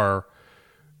Derek Carr,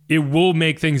 it will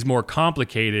make things more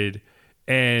complicated,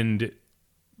 and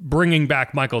bringing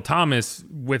back Michael Thomas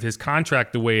with his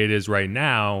contract the way it is right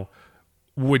now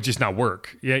would just not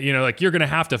work. Yeah, you know, like, you're going to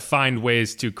have to find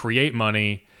ways to create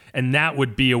money, and that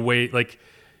would be a way. Like,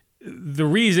 the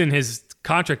reason his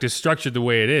contract is structured the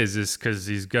way it is because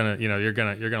he's gonna, you know, you're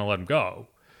gonna let him go,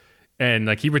 and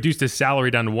like, he reduced his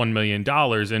salary down to $1 million,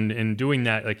 and in doing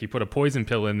that, like, he put a poison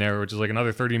pill in there, which is like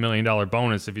another $30 million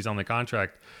bonus if he's on the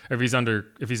contract, if he's on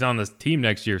the team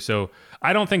next year. So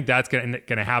I don't think that's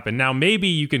gonna happen. Now, maybe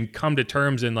you can come to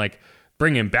terms and like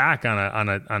bring him back on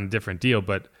a different deal,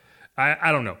 but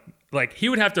I don't know. Like, he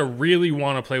would have to really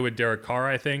want to play with Derek Carr,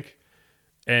 I think,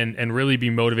 and really be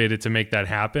motivated to make that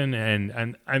happen.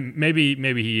 And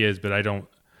maybe he is, but I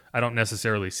don't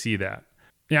necessarily see that.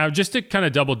 Now, just to kind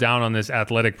of double down on this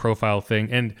athletic profile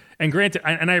thing, and granted,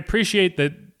 and I appreciate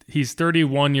that he's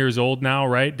 31 years old now,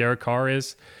 right? Derek Carr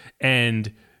is,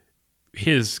 and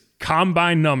his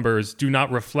combine numbers do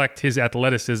not reflect his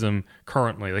athleticism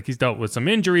currently. Like, he's dealt with some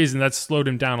injuries, and that's slowed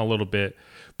him down a little bit.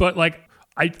 But like,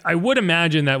 I would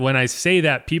imagine that when I say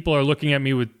that, people are looking at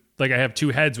me with, like, I have two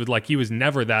heads with, like, he was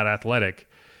never that athletic.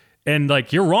 And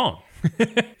like, you're wrong.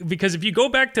 Because if you go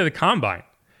back to the combine,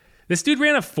 this dude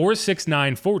ran a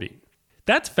 4.69 40.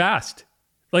 That's fast.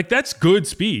 Like, that's good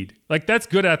speed. Like, that's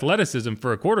good athleticism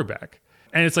for a quarterback.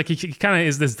 And it's like, he kind of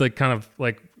is this like kind of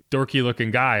like dorky looking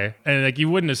guy. And like,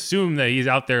 you wouldn't assume that he's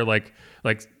out there like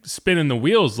spinning the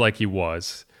wheels like he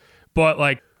was. But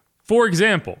like, for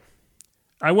example,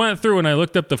 I went through and I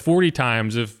looked up the 40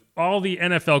 times of all the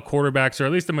NFL quarterbacks, or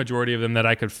at least the majority of them that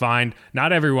I could find.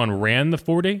 Not everyone ran the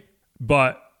 40,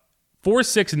 but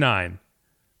 4.69.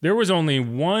 There was only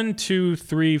 1, 2,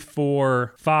 3,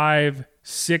 4, 5,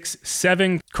 6,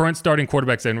 7 current starting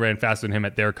quarterbacks that ran faster than him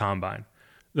at their combine.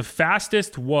 The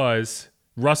fastest was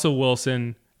Russell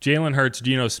Wilson, Jalen Hurts,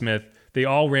 Geno Smith. They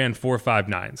all ran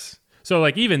 4.59s. So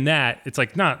like, even that, it's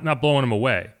like not blowing them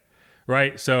away,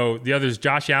 right? So the others,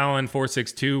 Josh Allen,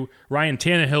 4.62, Ryan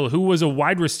Tannehill, who was a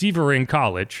wide receiver in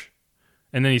college,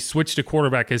 and then he switched to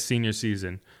quarterback his senior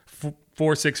season,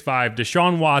 4.65,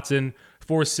 Deshaun Watson,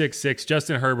 4.66,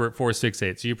 Justin Herbert,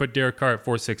 4.68. So you put Derek Carr at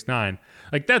 4.69.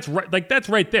 Like, that's right. Like, that's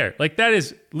right there. Like, that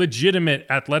is legitimate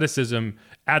athleticism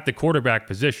at the quarterback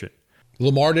position.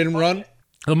 Lamar didn't run?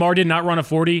 Lamar did not run a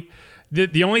 40.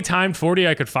 The only timed 40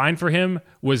 I could find for him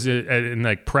was in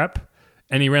like prep,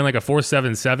 and he ran like a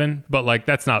 4.77. But like,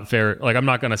 that's not fair. Like, I'm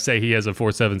not gonna say he has a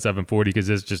 4.77 40 because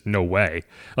there's just no way.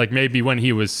 Like, maybe when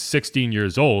he was 16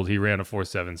 years old, he ran a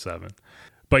 4.77.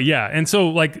 But yeah, and so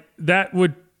like, that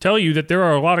would tell you that there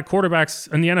are a lot of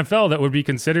quarterbacks in the NFL that would be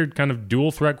considered kind of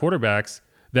dual threat quarterbacks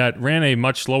that ran a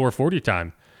much slower 40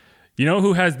 time. You know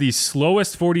who has the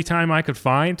slowest 40 time I could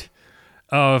find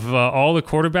of all the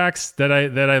quarterbacks that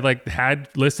I like had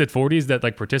listed 40s that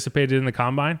like participated in the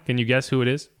combine? Can you guess who it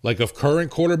is? Like, of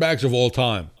current quarterbacks of all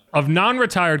time? Of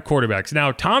non-retired quarterbacks.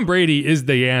 Now, Tom Brady is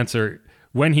the answer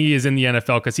when he is in the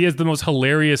NFL because he has the most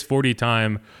hilarious 40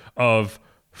 time of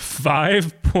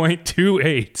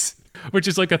 5.28. which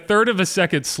is like a third of a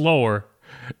second slower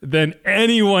than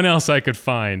anyone else I could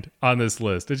find on this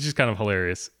list. It's just kind of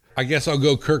hilarious. I guess I'll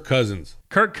go Kirk Cousins.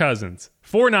 Kirk Cousins,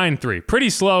 4.93. Pretty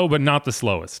slow, but not the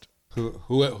slowest.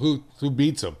 Who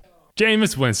beats him?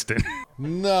 Jameis Winston.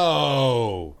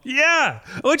 No. Yeah,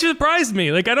 which surprised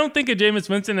me. Like, I don't think of Jameis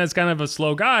Winston as kind of a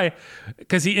slow guy,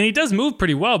 because he does move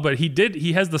pretty well, but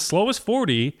he has the slowest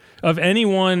 40 of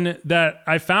anyone that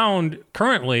I found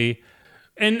currently.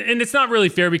 And it's not really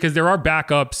fair because there are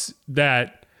backups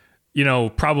that, you know,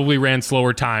 probably ran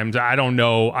slower times. I don't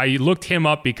know. I looked him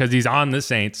up because he's on the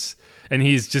Saints and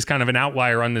he's just kind of an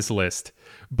outlier on this list.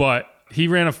 But he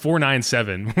ran a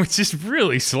 4.97, which is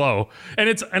really slow.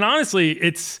 And honestly,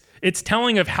 it's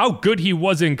telling of how good he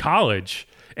was in college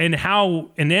and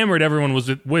how enamored everyone was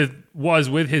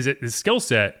with his skill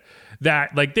set,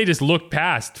 that like they just looked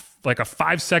past like a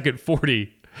 5-second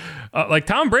 40. Like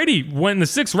Tom Brady went in the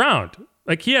 6th round.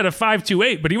 Like he had a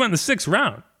 5.28, but he went in the 6th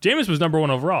round. Jameis was number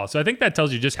 1 overall. So I think that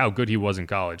tells you just how good he was in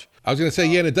college. I was going to say,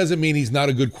 yeah, and it doesn't mean he's not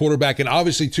a good quarterback. And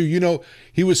obviously, too, you know,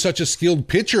 he was such a skilled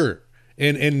pitcher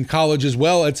in college as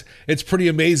well. It's pretty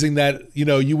amazing that, you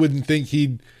know, you wouldn't think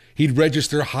he'd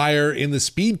register higher in the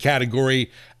speed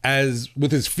category as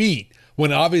with his feet,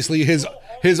 when obviously his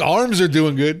arms are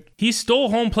doing good. He stole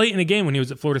home plate in a game when he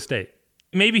was at Florida State.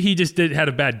 Maybe he just had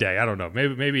a bad day. I don't know.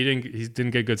 Maybe he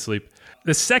didn't get good sleep.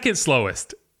 The second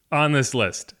slowest on this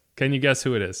list. Can you guess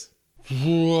who it is?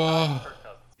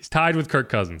 He's tied with Kirk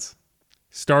Cousins.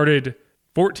 Started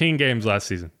 14 games last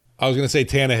season. I was going to say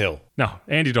Tannehill. No,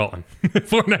 Andy Dalton.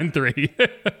 4.93.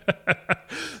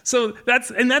 So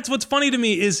that's what's funny to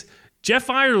me is Jeff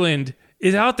Ireland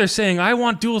is out there saying, I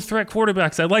want dual threat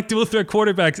quarterbacks. I like dual threat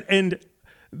quarterbacks. And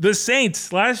the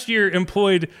Saints last year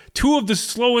employed 2 of the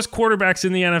slowest quarterbacks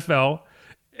in the NFL,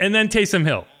 and then Taysom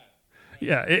Hill.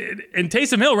 Yeah, and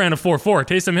Taysom Hill ran a 4.4.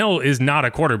 Taysom Hill is not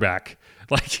a quarterback.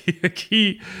 Like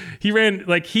he ran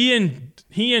like he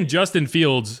and Justin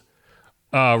Fields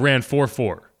ran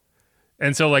 4.4.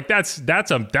 And so like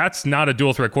that's not a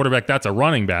dual threat quarterback, that's a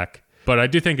running back. But I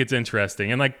do think it's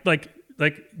interesting. And like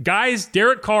guys,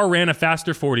 Derek Carr ran a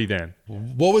faster 40 then.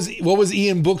 What was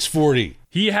Ian Book's 40?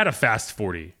 He had a fast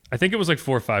 40. I think it was like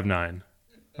 4.59.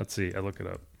 Let's see, I look it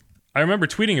up. I remember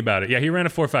tweeting about it. Yeah, he ran a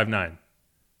 4.59.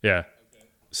 Yeah.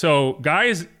 So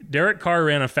guys, Derek Carr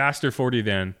ran a faster 40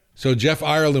 then. So Jeff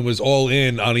Ireland was all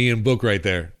in on Ian Book right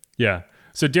there. Yeah.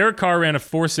 So Derek Carr ran a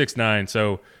 4.69.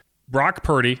 So Brock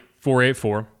Purdy,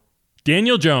 4.84.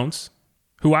 Daniel Jones,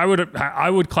 who I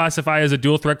would classify as a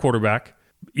dual threat quarterback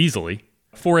easily,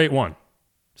 4.81.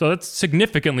 So that's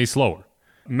significantly slower.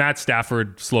 Matt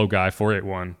Stafford, slow guy,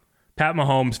 4.81. Pat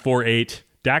Mahomes, 4.8.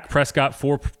 Dak Prescott,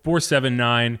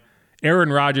 4.79.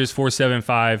 Aaron Rodgers,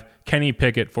 4.75. Kenny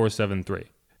Pickett, 4.73.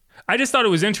 I just thought it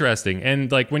was interesting.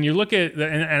 And like when you look at,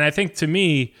 and I think to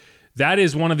me, that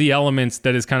is one of the elements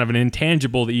that is kind of an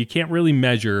intangible that you can't really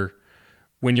measure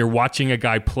when you're watching a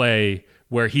guy play,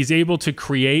 where he's able to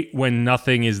create when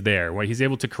nothing is there, where he's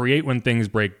able to create when things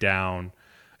break down.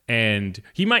 And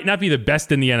he might not be the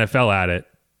best in the NFL at it,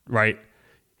 right?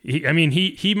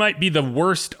 He might be the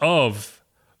worst of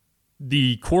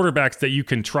the quarterbacks that you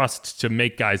can trust to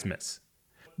make guys miss.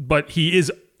 But he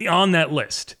is on that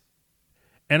list.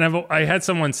 And I had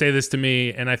someone say this to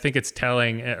me, and I think it's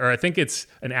telling, or I think it's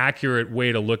an accurate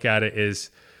way to look at it, is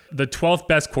the 12th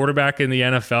best quarterback in the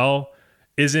NFL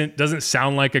doesn't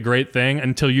sound like a great thing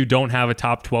until you don't have a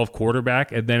top 12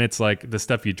 quarterback, and then it's like the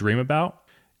stuff you dream about.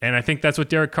 And I think that's what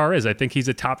Derek Carr is. I think he's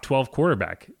a top 12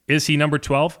 quarterback. Is he number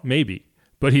 12? Maybe,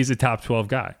 but he's a top 12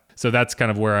 guy. So that's kind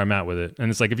of where I'm at with it.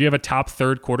 And it's like, if you have a top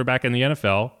 3rd quarterback in the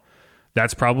NFL,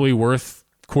 that's probably worth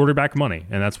quarterback money,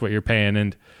 and that's what you're paying.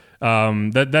 And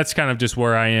that's kind of just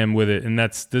where I am with it. And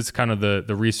that's kind of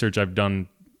the research I've done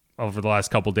over the last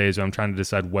couple of days. I'm trying to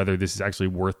decide whether this is actually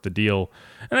worth the deal.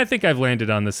 And I think I've landed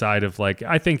on the side of like,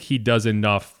 I think he does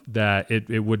enough that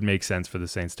it would make sense for the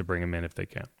Saints to bring him in if they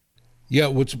can. Yeah,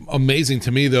 what's amazing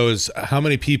to me though is how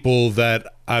many people that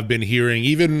I've been hearing,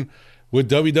 even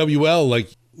with WWL,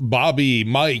 like Bobby,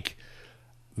 Mike,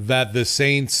 that the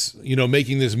Saints,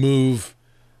 making this move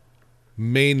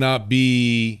may not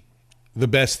be the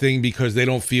best thing because they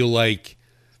don't feel like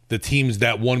the team's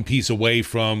that one piece away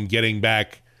from getting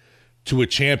back to a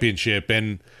championship.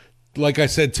 And like I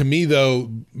said, to me though,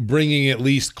 bringing at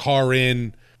least Carr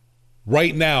in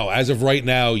right now, as of right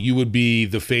now, you would be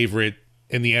the favorite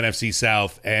in the NFC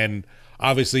South. And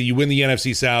obviously you win the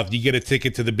NFC South, you get a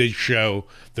ticket to the big show,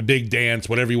 the big dance,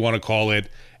 whatever you want to call it.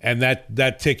 And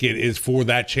that ticket is for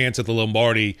that chance at the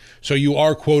Lombardi. So you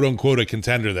are quote unquote a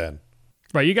contender then.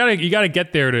 Right, you gotta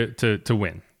get there to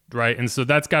win, right? And so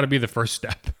that's got to be the first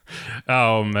step.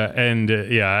 I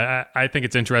think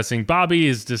it's interesting. Bobby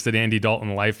is just an Andy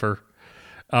Dalton lifer.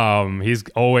 He's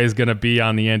always going to be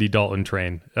on the Andy Dalton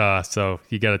train. So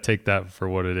you got to take that for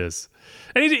what it is.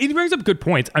 And he brings up good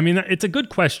points. I mean, it's a good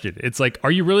question. It's like,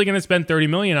 are you really going to spend $30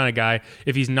 million on a guy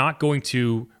if he's not going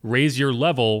to raise your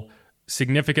level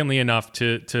significantly enough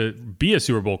to be a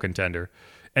Super Bowl contender?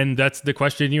 And that's the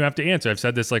question you have to answer. I've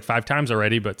said this like 5 times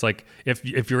already, but it's like,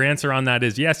 if your answer on that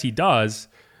is yes, he does,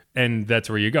 and that's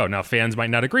where you go. Now, fans might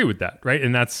not agree with that, right?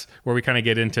 And that's where we kind of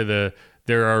get into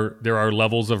there are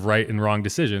levels of right and wrong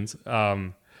decisions.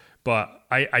 But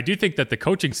I do think that the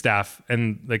coaching staff,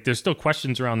 and like there's still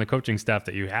questions around the coaching staff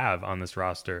that you have on this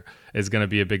roster, is going to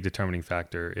be a big determining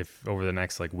factor if over the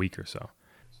next like week or so.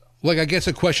 Like, I guess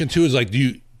a question too is like,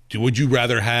 would you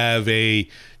rather have a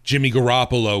Jimmy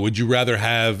Garoppolo? Would you rather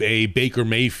have a Baker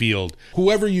Mayfield?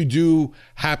 Whoever you do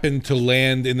happen to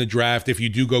land in the draft, if you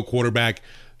do go quarterback,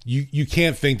 you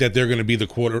can't think that they're going to be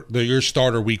your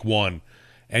starter week 1.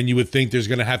 And you would think there's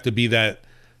going to have to be that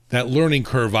learning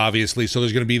curve, obviously. So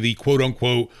there's going to be the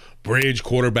quote-unquote bridge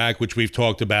quarterback, which we've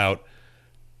talked about.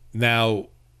 Now,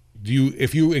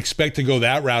 if you expect to go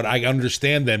that route, I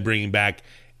understand then bringing back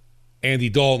Andy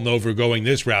Dalton over going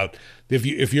this route.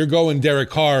 If you're going Derek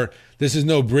Carr, this is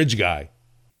no bridge guy.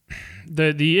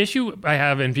 The issue I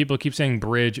have, and people keep saying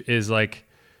bridge, is like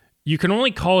you can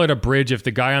only call it a bridge if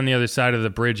the guy on the other side of the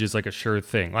bridge is like a sure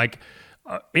thing. Like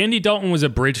Andy Dalton was a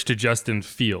bridge to Justin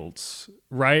Fields,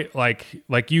 right?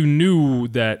 Like you knew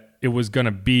that it was going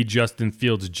to be Justin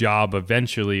Fields' job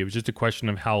eventually. It was just a question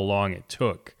of how long it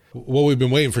took. Well, we've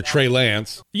been waiting for Trey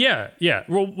Lance. Yeah.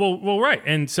 Well, right.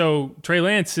 And so Trey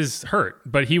Lance is hurt,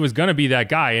 but he was going to be that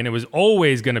guy, and it was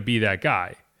always going to be that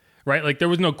guy, right? Like there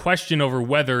was no question over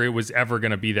whether it was ever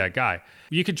going to be that guy.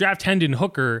 You could draft Hendon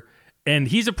Hooker, and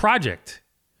he's a project.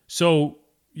 So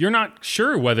you're not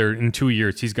sure whether in 2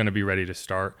 years he's going to be ready to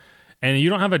start. And you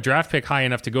don't have a draft pick high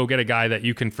enough to go get a guy that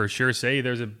you can for sure say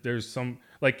there's some,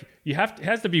 like, it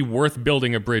has to be worth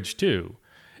building a bridge too.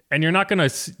 And you're not gonna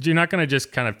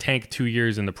just kind of tank 2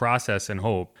 years in the process and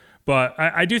hope. But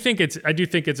I do think it's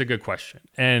a good question.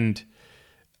 And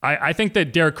I think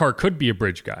that Derek Carr could be a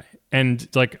bridge guy. And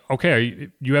like, okay,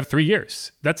 you have 3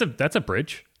 years. That's a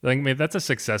bridge. Like, I mean, that's a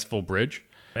successful bridge.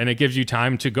 And it gives you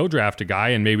time to go draft a guy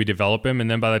and maybe develop him.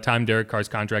 And then by the time Derek Carr's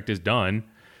contract is done,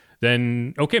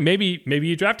 then, okay, maybe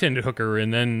you draft Hendon Hooker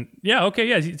and then,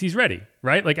 he's ready,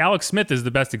 right? Like Alex Smith is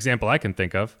the best example I can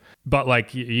think of. But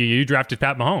like you drafted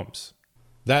Pat Mahomes.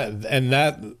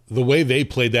 The way they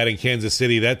played that in Kansas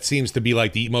City, that seems to be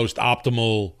like the most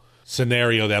optimal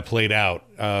scenario that played out.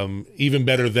 Even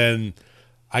better than,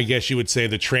 I guess you would say,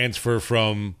 the transfer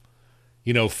from,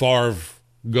 Favre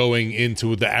going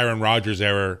into the Aaron Rodgers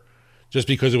era, just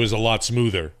because it was a lot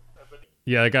smoother.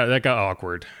 Yeah, that got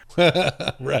awkward.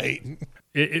 Right.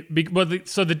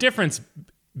 So the difference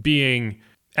being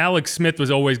Alex Smith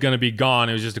was always going to be gone.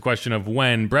 It was just a question of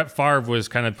when. Brett Favre was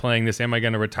kind of playing this am I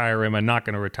going to retire, am I not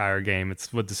going to retire game.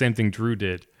 It's what the same thing Drew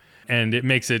did. And it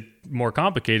makes it more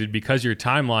complicated because your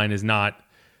timeline is not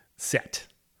set,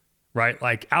 right?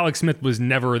 Like Alex Smith was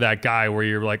never that guy where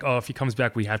you're like, oh, if he comes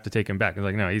back, we have to take him back. It's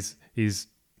like, no, he's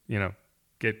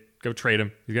go trade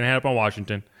him. He's going to head up on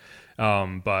Washington.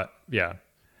 But yeah.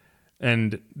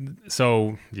 And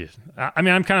so, yeah, I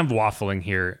mean, I'm kind of waffling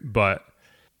here, but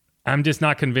I'm just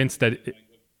not convinced that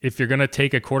if you're going to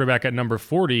take a quarterback at number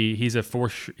 40, he's a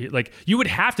force. Like you would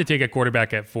have to take a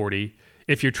quarterback at 40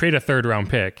 if you trade a 3rd round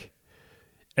pick.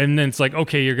 And then it's like,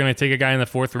 okay, you're going to take a guy in the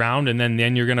 4th round and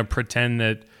then you're going to pretend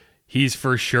that he's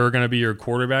for sure going to be your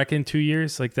quarterback in 2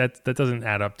 years. Like that doesn't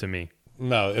add up to me.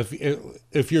 No,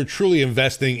 if you're truly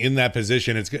investing in that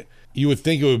position, you would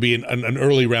think it would be an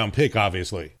early round pick,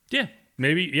 obviously. Yeah,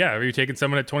 maybe. Yeah, or you're taking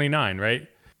someone at 29, right?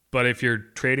 But if you're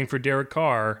trading for Derek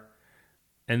Carr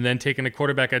and then taking a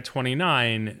quarterback at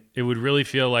 29, it would really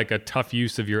feel like a tough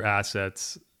use of your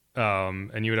assets,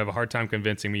 and you would have a hard time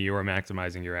convincing me you are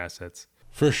maximizing your assets.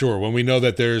 For sure. When we know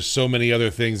that there's so many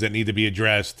other things that need to be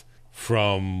addressed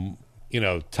from,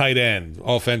 tight end,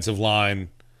 offensive line.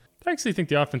 I actually think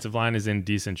the offensive line is in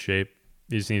decent shape.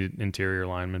 You just need interior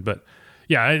linemen, but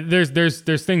yeah, there's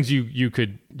things you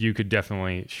could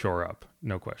definitely shore up,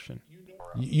 no question.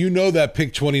 That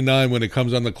pick 29 when it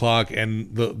comes on the clock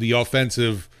and the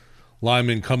offensive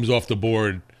lineman comes off the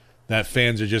board, that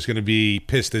fans are just going to be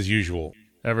pissed as usual.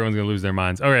 Everyone's going to lose their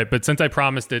minds. All right, but since I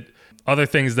promised it, other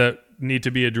things that need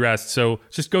to be addressed. So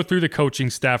just go through the coaching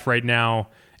staff right now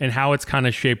and how it's kind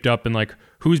of shaped up and like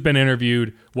who's been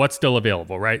interviewed, what's still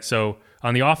available, right? So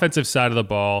on the offensive side of the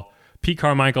ball, Pete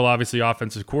Carmichael, obviously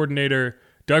offensive coordinator.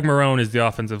 Doug Marrone is the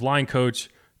offensive line coach.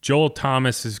 Joel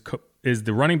Thomas is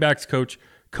the running backs coach.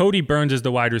 Cody Burns is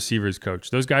the wide receivers coach.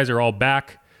 Those guys are all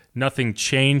back. Nothing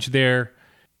changed there.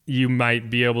 You might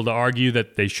be able to argue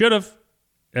that they should have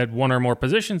at one or more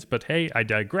positions, but hey, I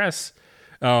digress.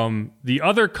 The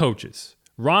other coaches,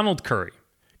 Ronald Curry,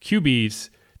 QBs,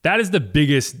 that is the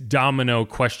biggest domino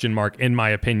question mark, in my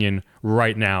opinion,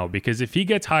 right now. Because if he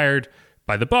gets hired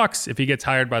by the Bucs, if he gets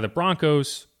hired by the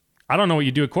Broncos, I don't know what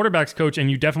you do at quarterbacks coach,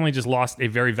 and you definitely just lost a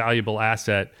very valuable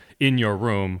asset in your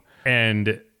room.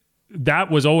 And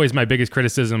that was always my biggest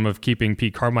criticism of keeping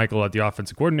Pete Carmichael at the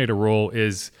offensive coordinator role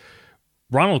is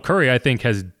Ronald Curry, I think,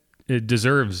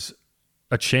 deserves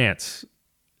a chance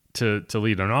to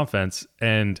lead an offense.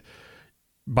 And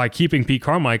by keeping Pete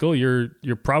Carmichael,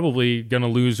 you're probably going to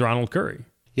lose Ronald Curry.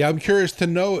 Yeah, I'm curious to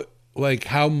know like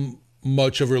how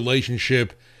much of a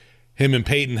relationship him and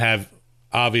Peyton have,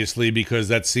 obviously, because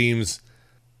that seems,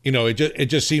 it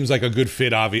just seems like a good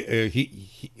fit. And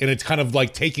it's kind of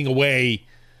like taking away,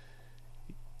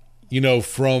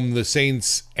 from the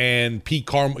Saints and Pete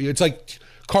Carmichael. It's like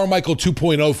Carmichael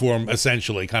 2.0 for him,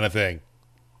 essentially, kind of thing.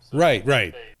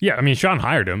 Right. Yeah, I mean, Sean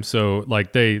hired him, so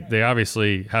like they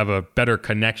obviously have a better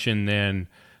connection than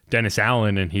Dennis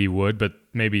Allen and he would, but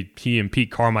maybe he and Pete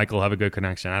Carmichael have a good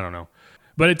connection. I don't know.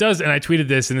 But it does, and I tweeted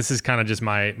this, and this is kind of just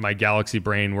my galaxy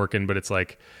brain working, but it's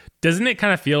like, doesn't it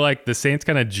kind of feel like the Saints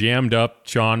kind of jammed up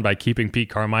Sean by keeping Pete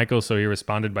Carmichael, so he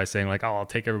responded by saying like, oh, I'll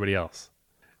take everybody else.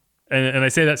 And I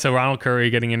say that, so Ronald Curry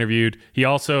getting interviewed. He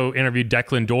also interviewed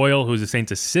Declan Doyle, who's the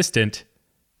Saints assistant,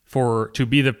 to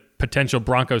be the potential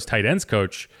Broncos tight ends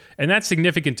coach. And that's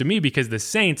significant to me because the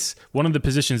Saints, one of the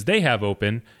positions they have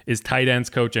open is tight ends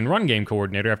coach and run game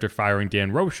coordinator after firing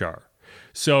Dan Rochar.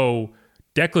 So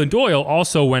Declan Doyle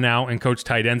also went out and coached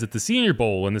tight ends at the Senior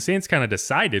Bowl, and the Saints kind of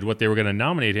decided what they were going to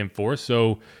nominate him for.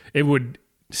 So it would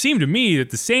seem to me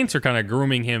that the Saints are kind of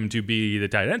grooming him to be the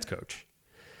tight ends coach.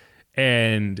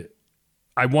 And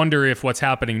I wonder if what's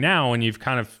happening now, and you've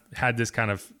kind of had this kind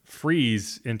of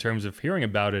freeze in terms of hearing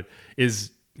about it,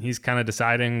 is he's kind of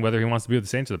deciding whether he wants to be with the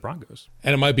Saints or the Broncos.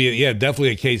 And it might be, definitely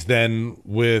a case then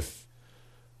with,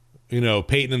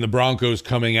 Peyton and the Broncos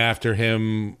coming after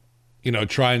him,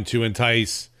 trying to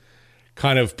entice,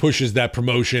 kind of pushes that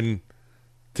promotion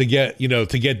to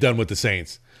get done with the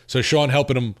Saints. So Sean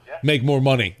helping him make more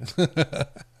money.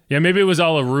 Yeah, maybe it was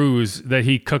all a ruse that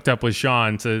he cooked up with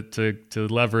Sean to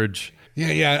leverage.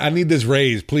 Yeah, I need this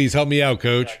raise. Please help me out,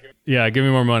 coach. Yeah, give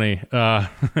me more money. I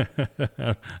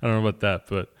don't know about that,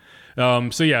 but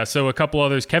so a couple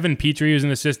others. Kevin Petrie, who's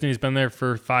an assistant, he's been there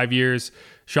for 5 years.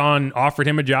 Sean offered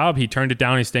him a job. He turned it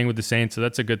down. He's staying with the Saints, so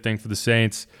that's a good thing for the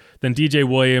Saints. Then DJ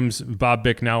Williams, Bob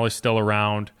Bicknell is still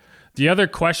around. The other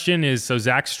question is, so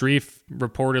Zach Strief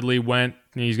reportedly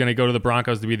he's going to go to the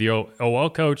Broncos to be the OL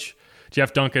coach.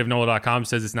 Jeff Duncan of NOLA.com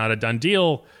says it's not a done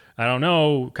deal. I don't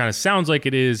know. Kind of sounds like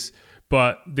it is.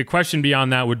 But the question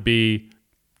beyond that would be,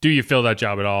 do you fill that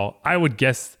job at all? I would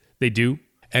guess they do.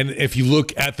 And if you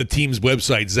look at the team's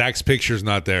website, Zach's picture's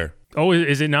not there. Oh,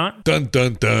 is it not? Dun,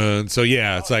 dun, dun. So,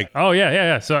 yeah, it's like... Oh,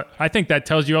 yeah. So I think that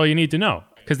tells you all you need to know.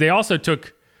 Because they also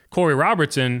took Corey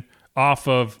Robinson off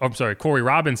of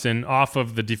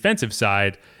the defensive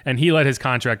side, and he let his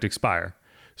contract expire.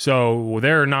 So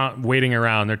they're not waiting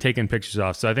around. They're taking pictures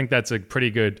off. So I think that's a pretty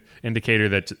good indicator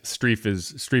that Strief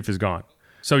is gone.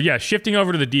 So, yeah, shifting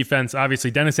over to the defense,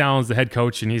 obviously Dennis Allen's the head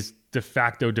coach, and he's de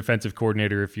facto defensive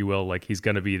coordinator, if you will. Like, he's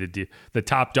going to be the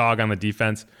top dog on the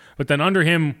defense. But then under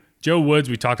him, Joe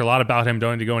Woods, we talked a lot about him.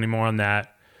 Don't need to go any more on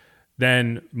that.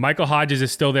 Then Michael Hodges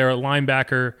is still there at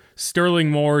linebacker.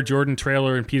 Sterling Moore, Jordan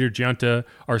Traylor, and Peter Giunta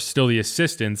are still the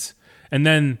assistants. And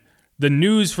then the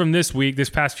news from this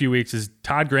past few weeks, is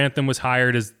Todd Grantham was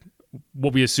hired as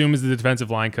what we assume is the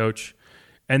defensive line coach.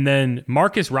 And then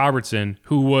Marcus Robertson,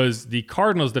 who was the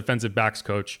Cardinals defensive backs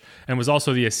coach and was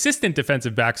also the assistant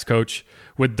defensive backs coach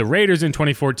with the Raiders in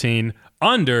 2014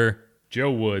 under Joe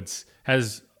Woods,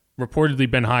 has reportedly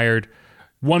been hired,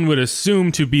 one would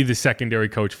assume, to be the secondary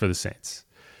coach for the Saints.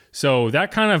 So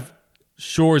that kind of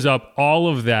shores up all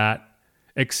of that,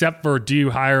 except for, do you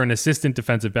hire an assistant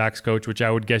defensive backs coach, which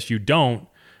I would guess you don't,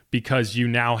 because you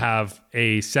now have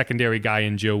a secondary guy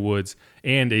in Joe Woods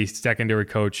and a secondary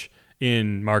coach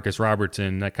in Marcus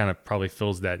Robertson. That kind of probably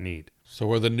fills that need. So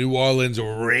we're the New Orleans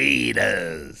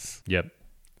Raiders. Yep.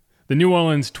 The New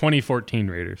Orleans 2014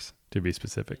 Raiders, to be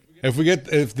specific.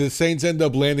 If the Saints end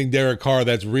up landing Derek Carr,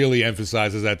 that really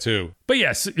emphasizes that too. But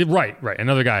yes, right.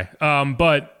 Another guy.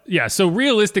 But yeah, so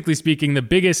realistically speaking, the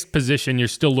biggest position you're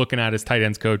still looking at is tight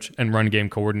ends coach and run game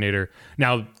coordinator.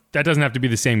 Now, that doesn't have to be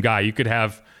the same guy. You could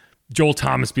have Joel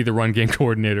Thomas be the run game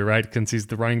coordinator, right? Since he's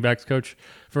the running backs coach,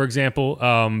 for example.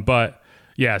 But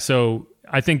yeah, so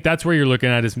I think that's where you're looking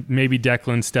at is maybe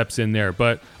Declan steps in there.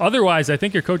 But otherwise, I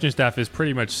think your coaching staff is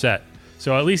pretty much set.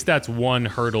 So at least that's one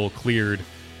hurdle cleared,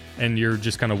 and you're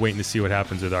just kind of waiting to see what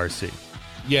happens with RC.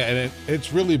 Yeah, and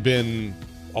it's really been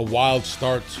a wild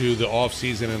start to the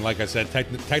offseason. And like I said,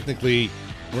 technically,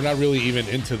 we're not really even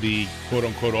into the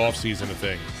quote-unquote offseason of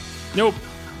things. Nope.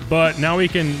 But now we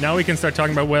can start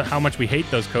talking about how much we hate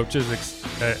those coaches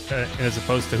as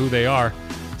opposed to who they are.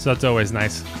 So that's always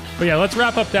nice. But yeah, let's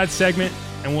wrap up that segment,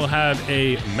 and we'll have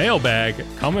a mailbag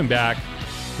coming back.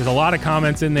 There's a lot of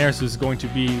comments in there, so it's going to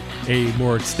be a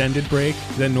more extended break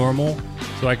than normal.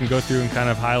 So I can go through and kind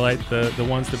of highlight the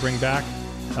ones to bring back.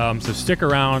 So stick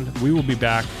around. We will be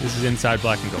back. This is Inside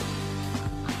Black and Gold.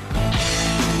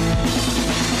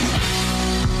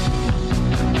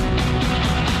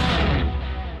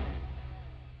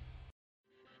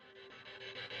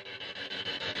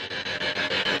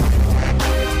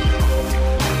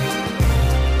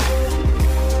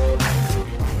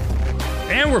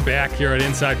 And we're back here at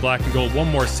Inside Black and Gold. One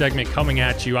more segment coming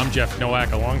at you. I'm Jeff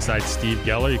Nowak alongside Steve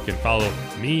Geller. You can follow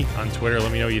me on Twitter.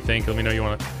 Let me know what you think. Let me know what you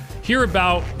want to hear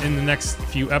about in the next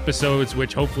few episodes,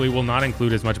 which hopefully will not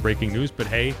include as much breaking news, but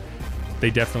hey,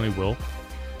 they definitely will.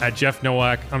 At Jeff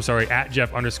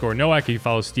 _Nowak. You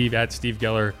follow Steve at Steve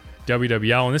Geller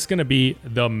WWL. And this is going to be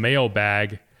the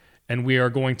mailbag. And we are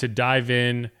going to dive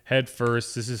in head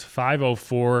first. This is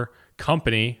 504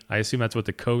 Company. I assume that's what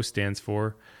the CO stands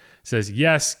for. It says,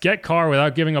 yes, get Carr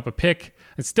without giving up a pick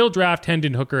and still draft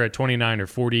Hendon Hooker at 29 or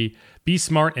 40. Be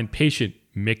smart and patient,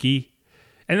 Mickey.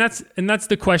 And that's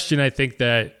the question I think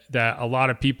that a lot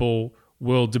of people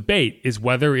will debate is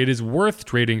whether it is worth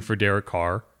trading for Derek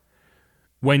Carr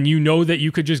when you know that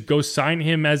you could just go sign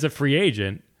him as a free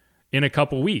agent in a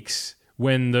couple weeks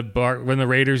when the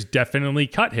Raiders definitely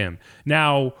cut him.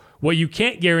 Now, what you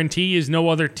can't guarantee is no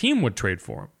other team would trade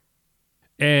for him.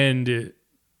 And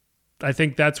I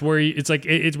think that's where it's like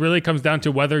it really comes down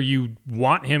to whether you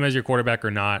want him as your quarterback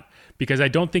or not, because I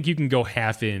don't think you can go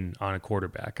half in on a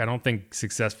quarterback. I don't think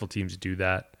successful teams do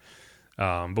that.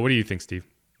 But what do you think, Steve?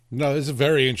 No, this is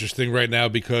very interesting right now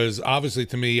because obviously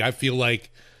to me, I feel like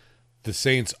the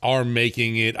Saints are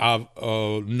making it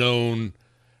known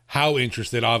how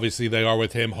interested obviously they are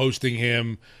with him, hosting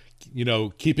him,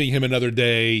 keeping him another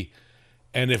day.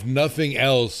 And if nothing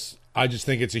else, I just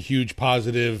think it's a huge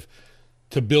positive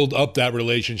to build up that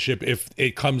relationship if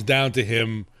it comes down to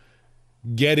him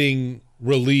getting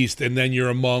released and then you're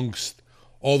amongst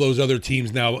all those other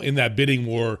teams now in that bidding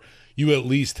war, you at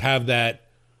least have that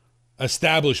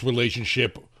established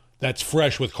relationship that's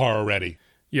fresh with Carr already.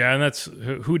 Yeah, and that's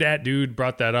who that dude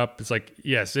brought that up. It's like,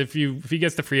 yes, if he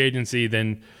gets the free agency,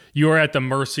 then you're at the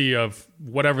mercy of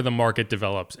whatever the market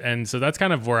develops. And so that's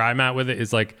kind of where I'm at with it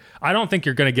is like, I don't think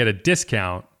you're going to get a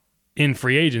discount in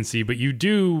free agency, but you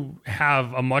do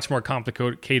have a much more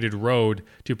complicated road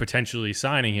to potentially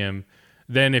signing him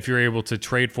than if you're able to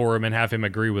trade for him and have him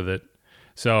agree with it.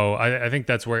 So I think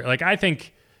that's where, like, I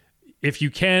think if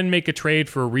you can make a trade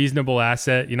for a reasonable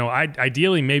asset,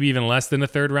 ideally maybe even less than a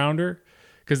third rounder,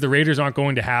 because the Raiders aren't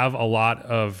going to have a lot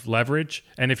of leverage.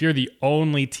 And if you're the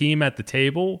only team at the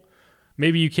table,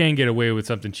 maybe you can get away with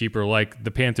something cheaper like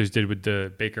the Panthers did with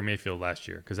the Baker Mayfield last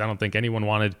year, because I don't think anyone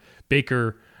wanted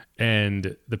Baker,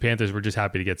 and the Panthers were just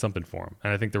happy to get something for him.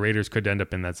 And I think the Raiders could end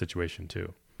up in that situation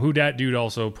too. Who Dat Dude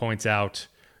also points out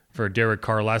for Derek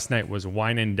Carr, last night was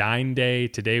wine and dine day.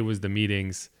 Today was the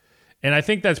meetings. And I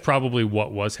think that's probably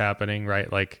what was happening,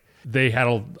 right? Like they had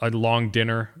a long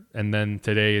dinner, and then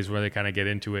today is where they kind of get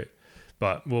into it.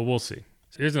 But we'll see.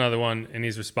 So here's another one, and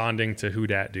he's responding to Who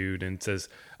Dat Dude and says,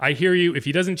 I hear you. If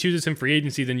he doesn't choose us in free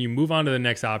agency, then you move on to the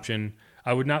next option.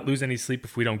 I would not lose any sleep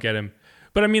if we don't get him.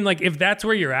 But I mean, like, if that's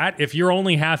where you're at, if you're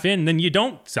only half in, then you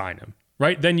don't sign him,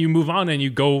 right? Then you move on and you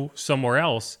go somewhere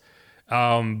else.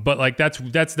 But like,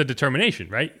 that's the determination,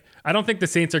 right? I don't think the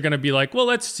Saints are going to be like, well,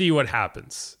 let's see what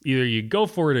happens. Either you go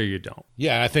for it or you don't.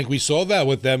 Yeah, I think we saw that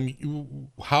with them,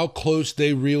 how close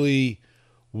they really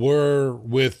were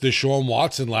with Deshaun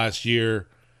Watson last year.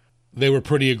 They were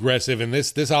pretty aggressive. And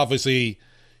this obviously,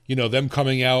 them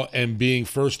coming out and being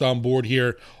first on board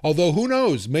here. Although, who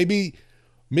knows? Maybe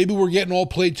we're getting all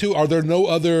played too. Are there no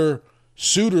other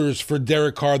suitors for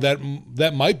Derek Carr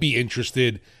that might be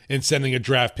interested in sending a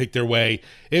draft pick their way?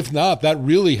 If not, that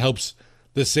really helps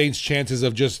the Saints' chances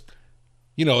of just,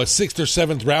 a 6th or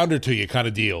 7th rounder to you kind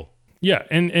of deal. Yeah,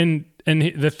 and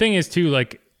the thing is too,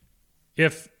 like,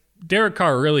 if Derek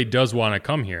Carr really does want to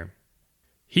come here,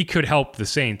 he could help the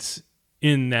Saints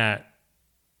in that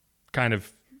kind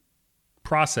of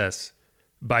process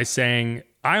by saying,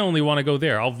 I only want to go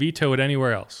there. I'll veto it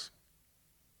anywhere else.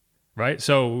 Right?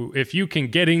 So if you can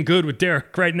get in good with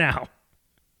Derek right now,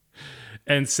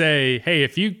 and say, hey,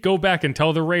 if you go back and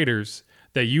tell the Raiders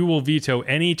that you will veto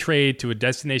any trade to a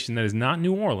destination that is not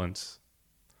New Orleans,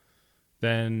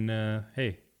 then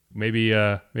hey, maybe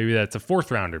that's a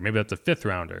 4th rounder, maybe that's a 5th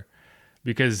rounder,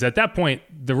 because at that point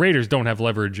the Raiders don't have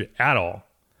leverage at all,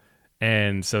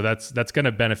 and so that's going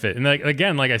to benefit. And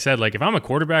like I said, like if I'm a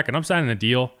quarterback and I'm signing a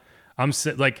deal,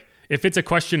 like if it's a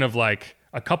question of like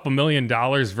a couple $1 million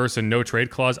versus a no trade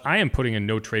clause, I am putting a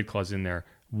no trade clause in there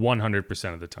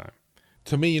 100% of the time.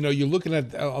 To me, you're looking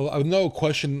at no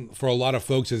question for a lot of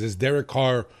folks is Derek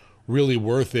Carr really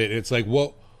worth it? It's like,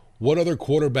 what other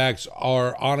quarterbacks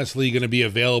are honestly going to be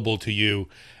available to you?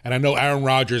 And I know Aaron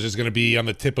Rodgers is going to be on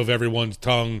the tip of everyone's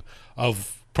tongue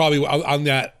of probably on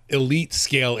that elite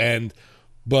scale end,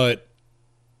 but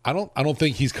I don't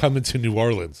think he's coming to New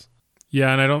Orleans.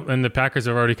 Yeah, and the Packers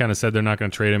have already kind of said they're not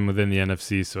going to trade him within the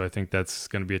NFC, so I think that's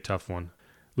going to be a tough one.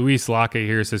 Luis Laque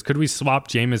here says, could we swap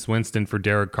Jameis Winston for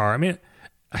Derek Carr? I mean,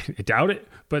 I doubt it,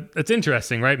 but it's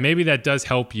interesting, right? Maybe that does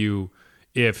help you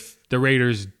if the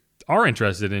Raiders are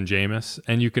interested in Jameis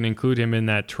and you can include him in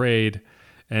that trade,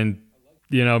 and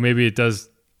maybe it does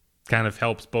kind of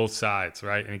helps both sides,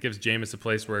 right? And it gives Jameis a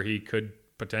place where he could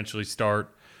potentially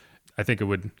start. I think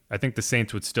the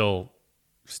Saints would still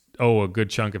owe a good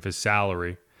chunk of his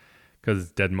salary because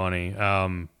it's dead money.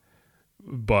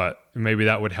 But maybe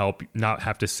that would help not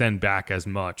have to send back as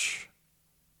much.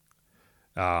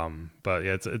 But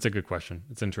yeah, it's a good question.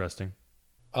 It's interesting.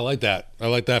 I like that. I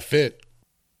like that fit.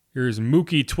 Here's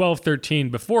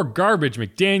Mookie1213. Before Garbage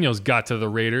McDaniels got to the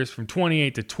Raiders from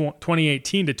 2018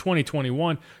 to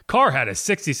 2021, Carr had a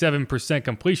 67%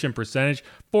 completion percentage,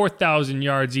 4,000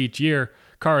 yards each year.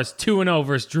 Carr is 2-0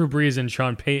 versus Drew Brees and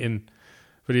Sean Payton,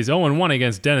 but he's 0-1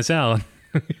 against Dennis Allen.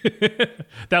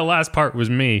 That last part was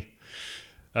me.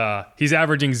 He's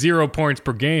averaging 0 points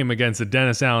per game against the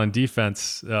Dennis Allen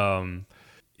defense. I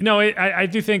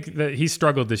do think that he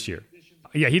struggled this year.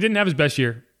 Yeah, he didn't have his best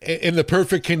year. In the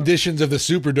perfect conditions of the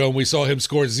Superdome, we saw him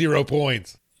score 0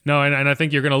 points. No, and I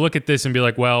think you're going to look at this and be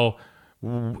like, well,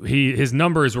 his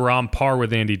numbers were on par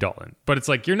with Andy Dalton. But it's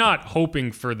like you're not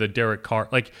hoping for the Derek Carr.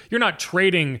 Like you're not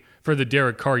trading for the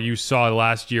Derek Carr you saw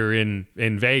last year in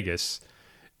Vegas.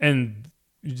 And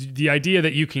the idea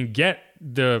that you can get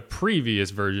the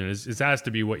previous version is has to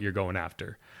be what you're going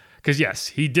after. Because yes,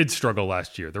 he did struggle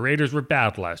last year. The Raiders were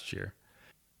bad last year.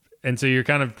 And so you're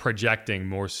kind of projecting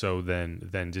more so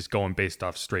than just going based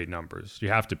off straight numbers. You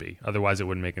have to be. Otherwise, it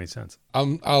wouldn't make any sense.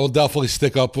 I'll definitely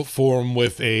stick up for him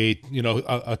with a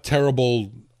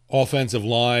terrible offensive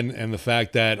line and the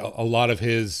fact that a lot of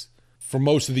for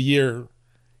most of the year,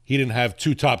 he didn't have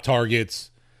 2 top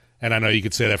targets. And I know you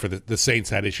could say that for the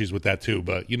Saints had issues with that too,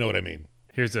 but you know what I mean.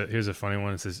 Here's a funny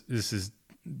one. It says, this is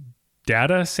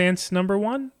Data Saints number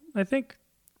 1, I think.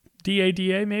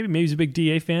 DADA, maybe. Maybe he's a big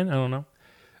DA fan. I don't know.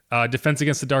 Defense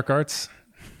Against the Dark Arts.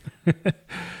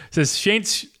 Says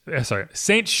Saints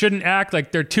shouldn't act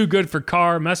like they're too good for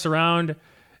Carr, mess around,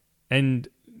 and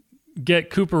get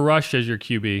Cooper Rush as your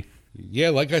QB. Yeah,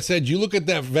 like I said, you look at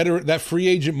that free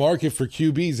agent market for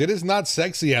QBs. It is not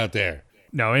sexy out there.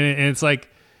 No, and it's like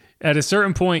at a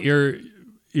certain point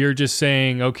you're just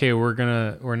saying, okay,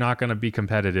 we're not gonna be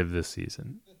competitive this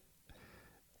season,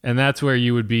 and that's where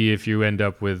you would be if you end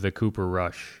up with the Cooper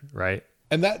Rush, right?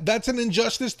 And that's an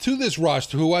injustice to this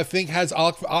roster, who I think has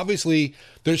obviously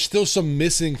there's still some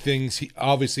missing things,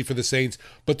 obviously for the Saints,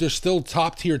 but there's still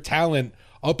top tier talent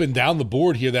up and down the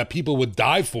board here that people would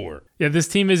die for. Yeah, this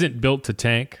team isn't built to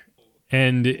tank,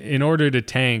 and in order to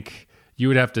tank, you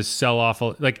would have to sell off.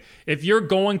 Like if you're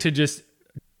going to just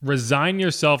resign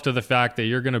yourself to the fact that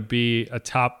you're going to be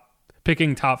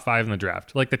picking top 5 in the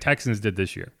draft, like the Texans did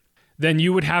this year, then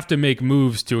you would have to make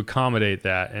moves to accommodate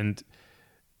that, and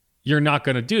you're not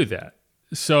going to do that.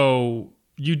 So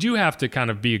you do have to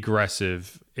kind of be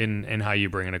aggressive in how you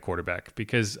bring in a quarterback,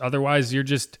 because otherwise you're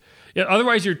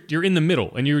in the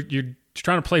middle and you're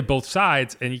trying to play both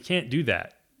sides, and you can't do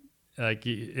that.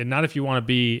 And not if you want to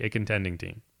be a contending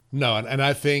team. No, and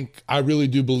I really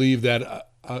do believe that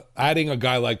adding a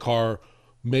guy like Carr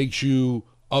makes you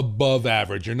above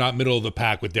average. You're not middle of the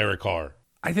pack with Derek Carr.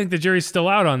 I think the jury's still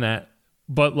out on that,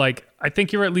 but I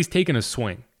think you're at least taking a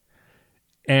swing.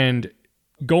 And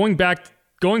going back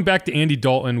to Andy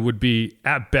Dalton would be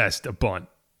at best a bunt.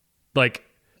 Like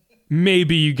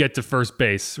maybe you get to first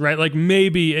base, right? Like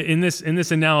maybe in this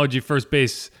analogy, first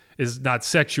base is not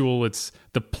sexual. It's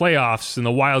the playoffs and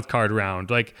the wild card round.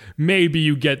 Like maybe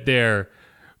you get there,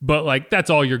 but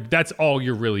that's all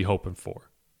you're really hoping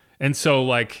for. And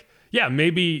so yeah,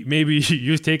 maybe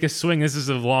you take a swing. This is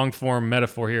a long form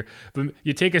metaphor here, but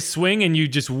you take a swing and you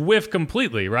just whiff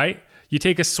completely, right? You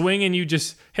take a swing and you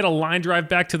just hit a line drive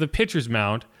back to the pitcher's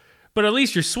mound, but at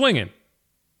least you're swinging,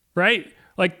 right?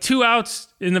 Like 2 outs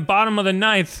in the bottom of the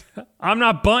ninth, I'm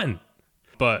not bunting.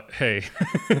 But hey,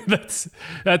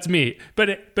 that's me.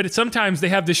 But sometimes they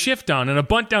have the shift on, and a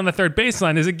bunt down the third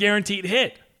baseline is a guaranteed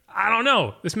hit. I don't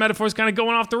know. This metaphor is kind of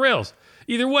going off the rails.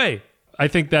 Either way, I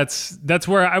think that's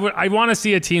where I want to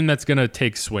see a team that's going to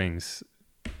take swings,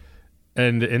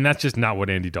 and that's just not what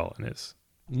Andy Dalton is.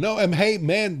 No, and hey,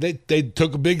 man, they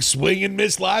took a big swing and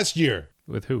miss last year.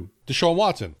 With who? Deshaun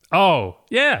Watson. Oh,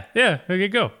 yeah, there you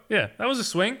go. Yeah, that was a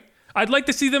swing. I'd like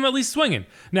to see them at least swinging.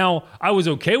 Now, I was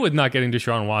okay with not getting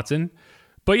Deshaun Watson,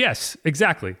 but yes,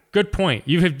 exactly. Good point.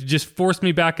 You have just forced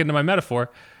me back into my metaphor,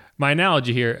 my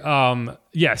analogy here.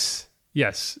 Yes.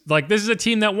 Like, this is a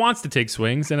team that wants to take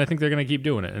swings, and I think they're going to keep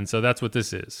doing it, and so that's what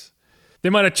this is. They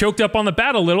might have choked up on the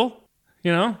bat a little,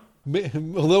 A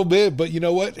little bit, but you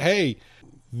know what? Hey,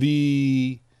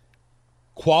 the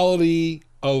quality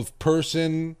of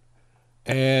person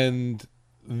and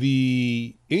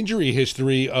the injury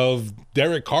history of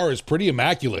Derek Carr is pretty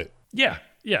immaculate. Yeah,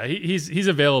 he's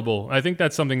available. I think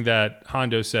that's something that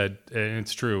Hondo said, and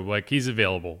it's true. Like, he's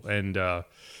available, and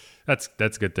that's a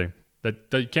good thing. That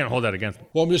you can't hold that against him.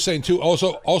 Well, I'm just saying too.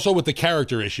 Also with the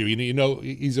character issue,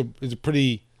 he's a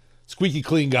pretty squeaky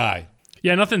clean guy.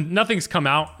 Yeah, nothing's come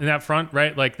out in that front,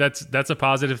 right? Like that's a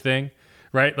positive thing,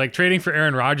 right? Like trading for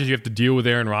Aaron Rodgers, you have to deal with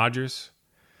Aaron Rodgers.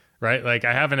 Right? Like,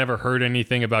 I haven't ever heard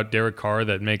anything about Derek Carr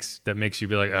that makes you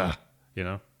be like,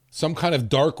 Some kind of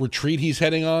dark retreat he's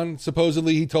heading on,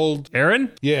 supposedly, he told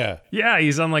Aaron? Yeah. Yeah,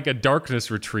 he's on like a darkness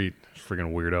retreat.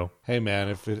 Freaking weirdo. Hey, man,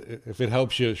 if it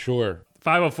helps you, sure.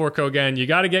 504 Kogan, you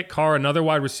got to get Carr another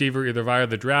wide receiver either via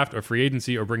the draft or free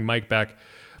agency or bring Mike back.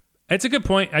 It's a good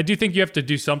point. I do think you have to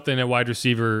do something at wide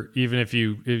receiver, even if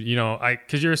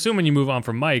because you're assuming you move on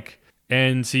from Mike.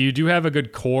 And so you do have a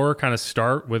good core kind of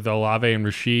start with Olave and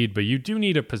Rashid, but you do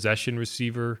need a possession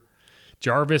receiver.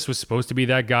 Jarvis was supposed to be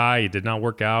that guy. It did not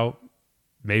work out.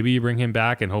 Maybe you bring him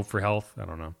back and hope for health. I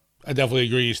don't know. I definitely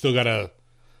agree. You still got to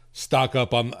stock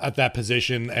up at that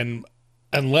position. And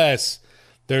unless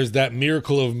there's that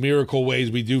miracle of miracle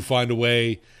ways, we do find a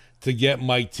way to get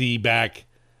Mike T back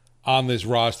on this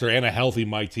roster, and a healthy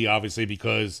Mike T, obviously,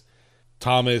 because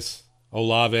Thomas,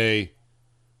 Olave,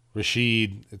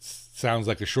 Rashid, it sounds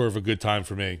like a short of a good time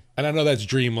for me. And I know that's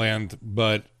dreamland,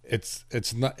 but it's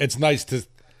nice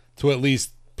to at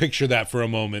least picture that for a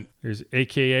moment. Here's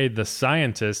AKA the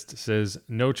scientist says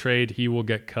no trade, he will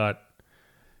get cut.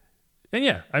 And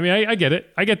yeah, I mean, I get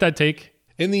it. I get that take.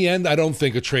 In the end, I don't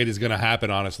think a trade is going to happen,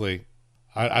 honestly.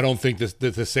 I don't think that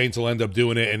the Saints will end up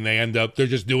doing it, and they're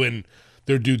just doing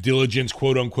their due diligence,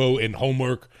 quote unquote, and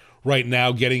homework right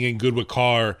now, getting in good with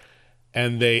Carr,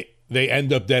 and they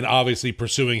end up then obviously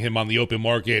pursuing him on the open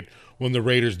market when the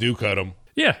Raiders do cut him.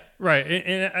 Yeah, right.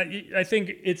 And I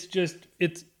think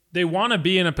they want to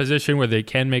be in a position where they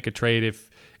can make a trade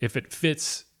if it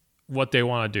fits what they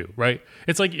want to do, right?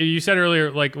 It's like you said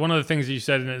earlier, like one of the things you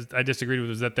said, and I disagreed with,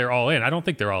 was that they're all in. I don't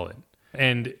think they're all in.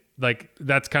 And like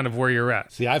that's kind of where you're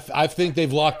at. See, I think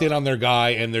they've locked in on their guy,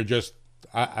 and they're just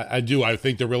I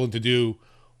think they're willing to do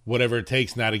whatever it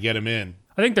takes now to get him in.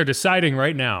 I think they're deciding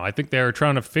right now. I think they're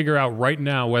trying to figure out right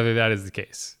now whether that is the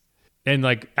case. And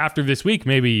like after this week,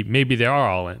 maybe they are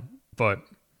all in. But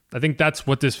I think that's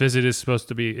what this visit is supposed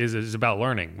to be, is about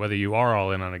learning whether you are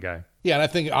all in on a guy. Yeah, and I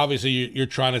think obviously you're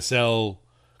trying to sell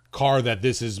Carr that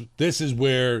this is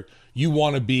where you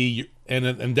want to be,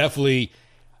 and definitely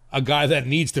a guy that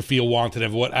needs to feel wanted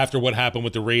after what happened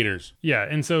with the Raiders. Yeah,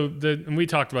 and so and we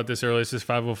talked about this earlier. This is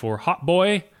 504 Hot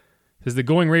Boy. Says the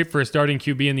going rate for a starting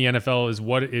QB in the NFL is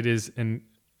what it is,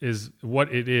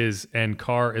 and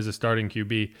Carr is a starting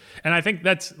QB. And I think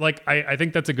that's I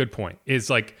think that's a good point. Is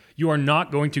like you are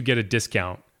not going to get a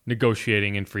discount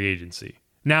negotiating in free agency.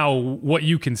 Now, what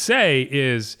you can say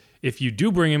is if you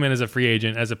do bring him in as a free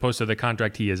agent as opposed to the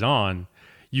contract he is on,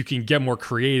 you can get more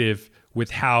creative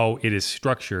with how it is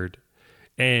structured.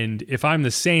 And if I'm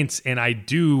the Saints and I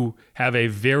do have a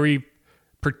very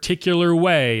particular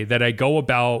way that I go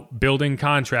about building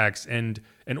contracts and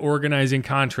organizing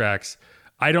contracts,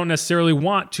 I don't necessarily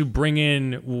want to bring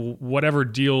in whatever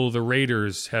deal the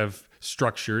Raiders have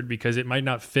structured because it might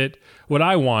not fit what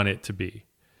I want it to be.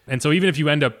 And so even if you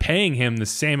end up paying him the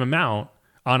same amount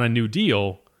on a new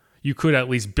deal, you could at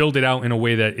least build it out in a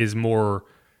way that is more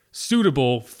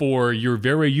suitable for your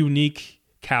very unique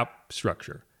cap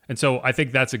structure. And so I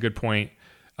think that's a good point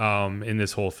in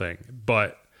this whole thing.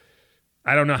 But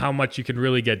I don't know how much you can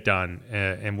really get done.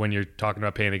 And when you're talking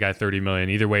about paying a guy $30 million,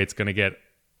 either way,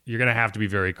 you're going to have to be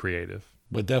very creative.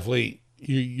 But definitely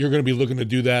you're going to be looking to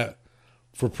do that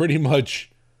for pretty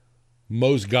much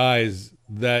most guys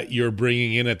that you're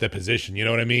bringing in at the position. You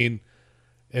know what I mean?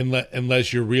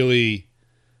 Unless you're really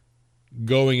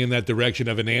going in that direction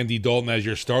of an Andy Dalton as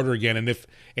your starter again. And if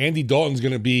Andy Dalton's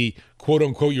going to be, quote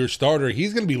unquote, your starter,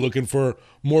 he's going to be looking for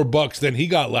more bucks than he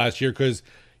got last year, because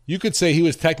you could say he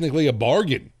was technically a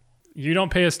bargain. You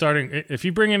don't pay if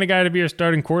you bring in a guy to be your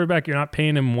starting quarterback, you're not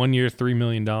paying him 1 year, $3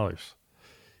 million.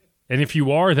 And if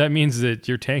you are, that means that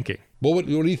you're tanking. Well, what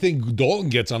do you think Dalton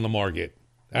gets on the market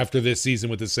after this season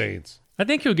with the Saints? I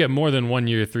think he'll get more than 1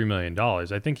 year, $3 million.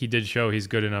 I think he did show he's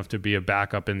good enough to be a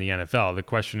backup in the NFL. The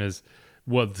question is,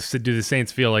 do the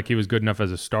Saints feel like he was good enough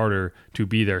as a starter to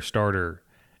be their starter?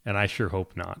 And I sure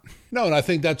hope not. No, and I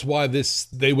think that's why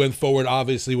they went forward,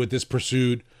 obviously, with this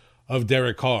pursuit of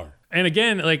Derek Carr. And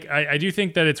again, I do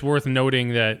think that it's worth noting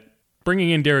that bringing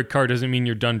in Derek Carr doesn't mean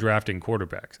you're done drafting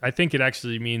quarterbacks. I think it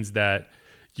actually means that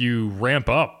you ramp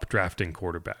up drafting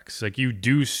quarterbacks. Like, you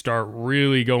do start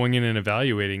really going in and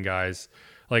evaluating guys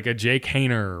like a Jake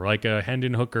Haener, like a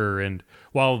Hendon Hooker. And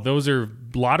while those are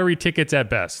lottery tickets at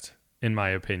best, in my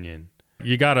opinion,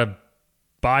 you got to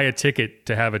buy a ticket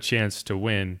to have a chance to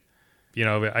win. You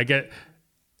know, I get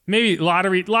maybe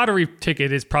lottery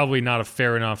ticket is probably not a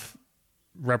fair enough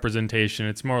representation.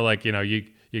 It's more like, you know,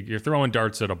 you're throwing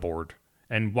darts at a board.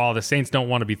 And while the Saints don't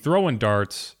want to be throwing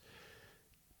darts,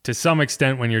 to some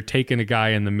extent, when you're taking a guy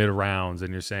in the mid rounds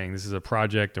and you're saying this is a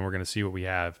project and we're going to see what we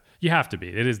have, you have to be.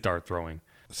 It is dart throwing.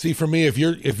 See, for me, if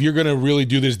you're going to really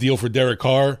do this deal for Derek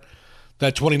Carr,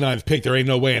 that 29th pick, there ain't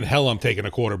no way in hell I'm taking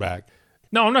a quarterback.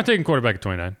 No, I'm not taking quarterback at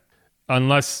 29.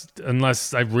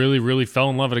 Unless I really, really fell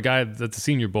in love with a guy that's a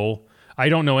Senior Bowl. I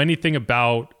don't know anything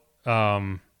about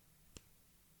Tanner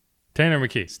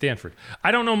McKee, Stanford.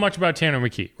 I don't know much about Tanner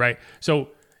McKee, right? So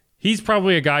he's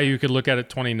probably a guy you could look at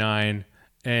 29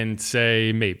 and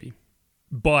say maybe.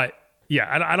 But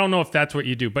yeah, I don't know if that's what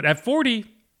you do. But at 40,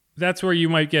 that's where you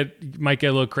might get a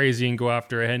little crazy and go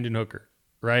after a Hendon Hooker,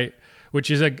 right?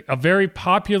 Which is a very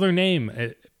popular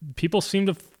name. People seem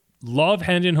to love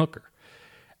Hendon Hooker.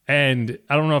 And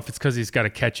I don't know if it's because he's got a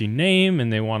catchy name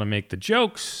and they want to make the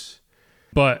jokes.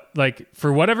 But like,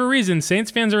 for whatever reason,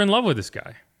 Saints fans are in love with this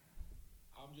guy.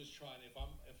 I'm just trying. If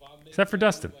I'm except for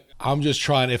Dustin. I'm just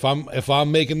trying. If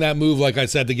I'm making that move, like I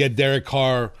said, to get Derek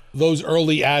Carr, those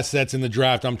early assets in the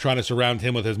draft, I'm trying to surround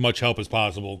him with as much help as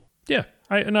possible. Yeah,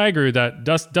 I agree with that.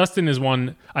 Dustin is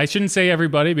one. I shouldn't say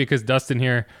everybody, because Dustin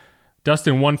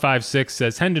 156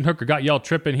 says Hendon Hooker got y'all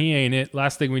tripping. He ain't it.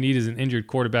 Last thing we need is an injured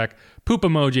quarterback. Poop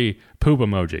emoji. Poop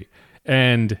emoji.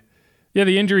 And yeah,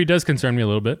 the injury does concern me a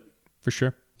little bit, for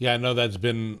sure. Yeah, I know that's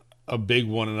been a big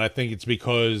one, and I think it's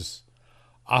because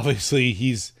obviously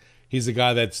he's a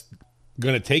guy that's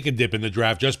going to take a dip in the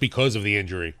draft just because of the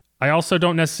injury. I also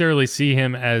don't necessarily see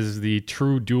him as the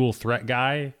true dual threat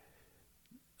guy.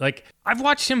 Like, I've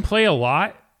watched him play a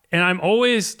lot, and I'm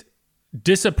always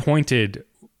disappointed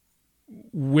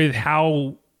with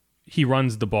how he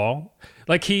runs the ball.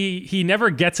 Like, he never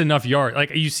gets enough yard.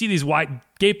 Like, you see these wide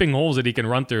gaping holes that he can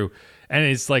run through, and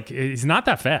it's like, he's not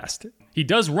that fast. He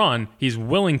does run. He's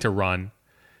willing to run,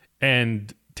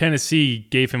 and Tennessee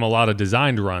gave him a lot of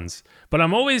designed runs. But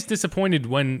I'm always disappointed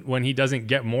when he doesn't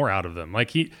get more out of them.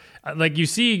 Like, you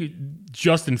see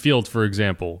Justin Fields, for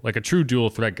example, like a true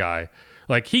dual threat guy.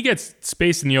 Like, he gets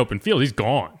space in the open field, he's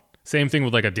gone. Same thing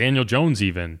with like a Daniel Jones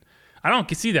even. I don't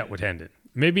see that with Hendon.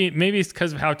 Maybe it's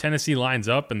because of how Tennessee lines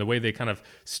up and the way they kind of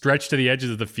stretch to the edges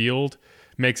of the field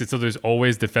makes it so there's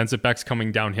always defensive backs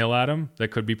coming downhill at him. That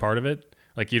could be part of it.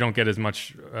 Like, you don't get as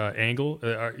much angle.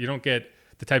 You don't get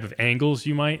the type of angles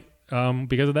you might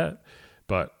because of that.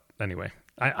 But anyway,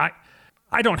 I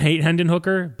don't hate Hendon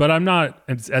Hooker, but I'm not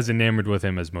as enamored with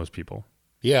him as most people.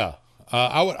 Yeah.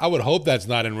 I would hope that's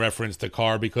not in reference to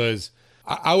Carr, because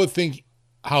I would think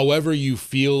however you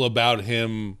feel about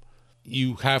him,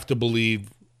 you have to believe,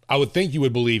 I would think you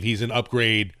would believe he's an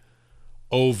upgrade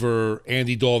over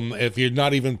Andy Dalton if you're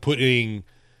not even putting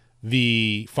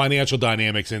the financial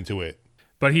dynamics into it.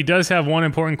 But he does have one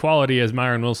important quality, as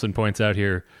Myron Wilson points out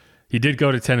here. He did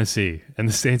go to Tennessee, and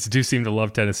the Saints do seem to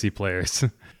love Tennessee players.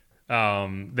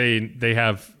 They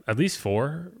have at least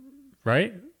 4,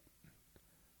 right?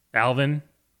 Alvin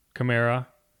Kamara,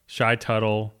 Shai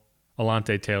Tuttle,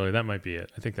 Alante Taylor. That might be it.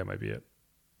 I think that might be it.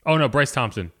 Oh, no, Bryce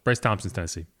Thompson. Bryce Thompson's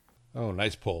Tennessee. Oh,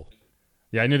 nice pull.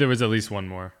 Yeah, I knew there was at least one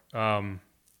more. I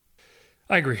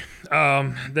agree.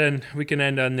 Then we can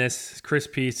end on this. Chris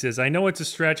P says, I know it's a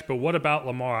stretch, but what about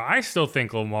Lamar? I still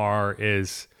think Lamar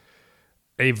is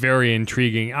a very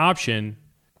intriguing option.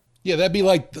 Yeah, that'd be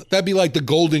like the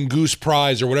Golden Goose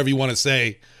Prize or whatever you want to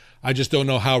say. I just don't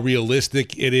know how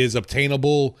realistic it is,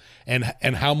 obtainable, and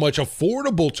how much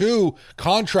affordable too,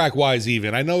 contract-wise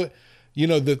even. I know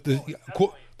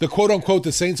the quote unquote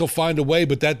the Saints will find a way,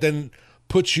 but that then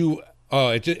puts you.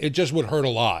 It just would hurt a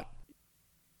lot.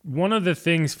 One of the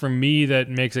things for me that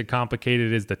makes it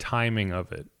complicated is the timing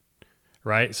of it,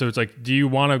 right? So it's like, do you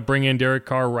want to bring in Derek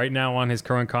Carr right now on his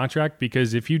current contract?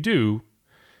 Because if you do,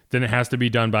 then it has to be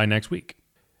done by next week.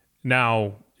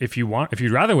 Now, if you'd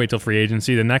rather wait till free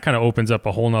agency, then that kind of opens up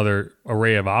a whole nother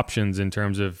array of options in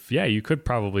terms of, you could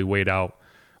probably wait out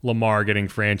Lamar getting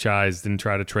franchised and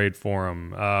try to trade for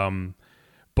him.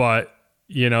 But,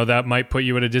 that might put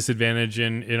you at a disadvantage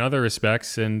in other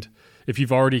respects. And if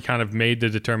you've already kind of made the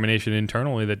determination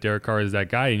internally that Derek Carr is that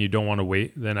guy and you don't want to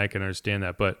wait, then I can understand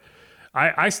that. But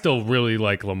I still really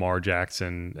like Lamar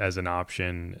Jackson as an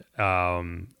option.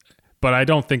 But I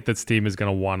don't think this team is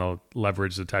going to want to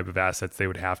leverage the type of assets they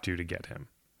would have to get him.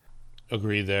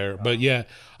 Agree there. But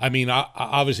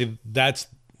obviously that's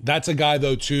a guy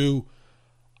though too.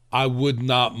 I would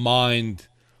not mind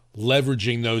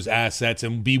leveraging those assets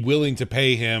and be willing to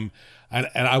pay him. And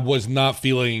I was not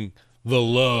feeling the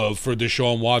love for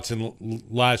Deshaun Watson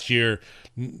last year,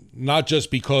 not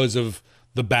just because of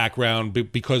the background,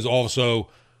 but because also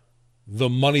the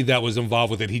money that was involved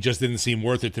with it. He just didn't seem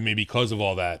worth it to me because of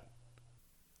all that.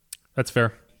 That's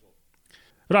fair.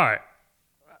 But all right.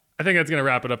 I think that's going to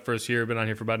wrap it up for us here. Been on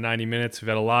here for about 90 minutes. We've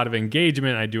had a lot of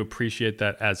engagement. I do appreciate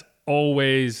that as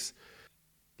always.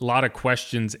 A lot of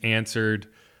questions answered.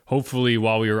 Hopefully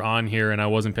while we were on here and I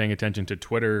wasn't paying attention to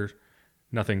Twitter,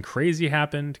 nothing crazy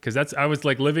happened. Because I was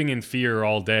like living in fear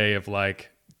all day of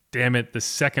like, damn it, the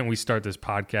second we start this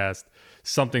podcast,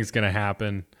 something's going to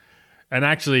happen. And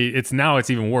actually, it's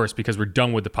even worse because we're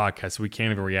done with the podcast, so we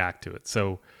can't even react to it.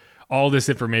 So all this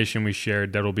information we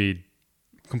shared, that'll be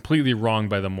completely wrong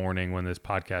by the morning when this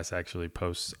podcast actually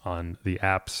posts on the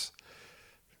apps.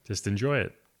 Just enjoy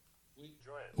it.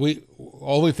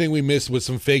 Only thing we missed was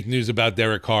some fake news about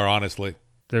Derek Carr, honestly.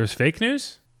 There was fake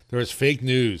news? There was fake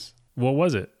news. What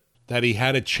was it? That he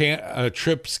had a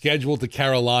trip scheduled to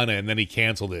Carolina and then he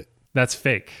canceled it. That's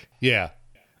fake. Yeah.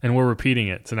 And we're repeating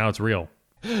it, so now it's real.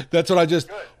 That's what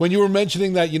when you were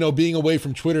mentioning that, being away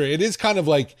from Twitter, it is kind of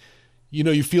like,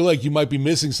 you feel like you might be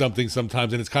missing something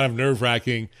sometimes, and it's kind of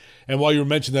nerve-wracking. And while you were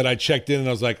mentioning that, I checked in and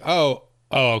I was like, oh,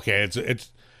 okay.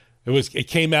 It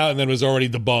came out and then it was already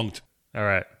debunked. All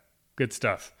right. Good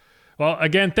stuff. Well,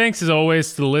 again, thanks as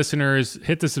always to the listeners.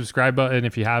 Hit the subscribe button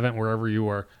if you haven't, wherever you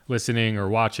are listening or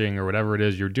watching or whatever it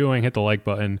is you're doing. Hit the like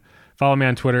button. Follow me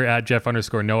on Twitter at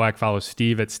Jeff_Nowak. Follow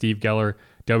Steve at Steve Geller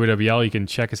WWL. You can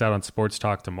check us out on Sports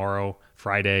Talk tomorrow,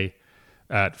 Friday,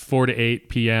 at 4 to 8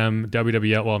 p.m.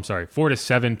 WWL. Well, I'm sorry, 4 to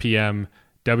 7 p.m.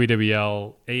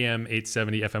 WWL AM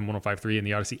 870 FM 105.3 in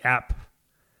the Odyssey app.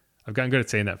 I've gotten good at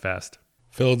saying that fast.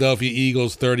 Philadelphia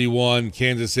Eagles 31,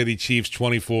 Kansas City Chiefs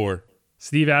 24.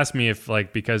 Steve asked me if,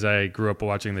 because I grew up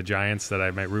watching the Giants, that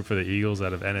I might root for the Eagles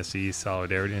out of NSC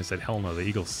solidarity, and I said, hell no, the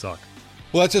Eagles suck.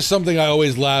 Well, that's just something I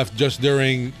always laugh just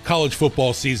during college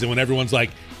football season when everyone's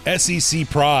like, SEC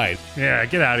pride. Yeah,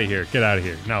 get out of here. Get out of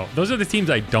here. No, those are the teams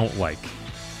I don't like.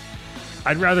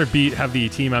 I'd rather have the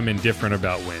team I'm indifferent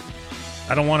about win.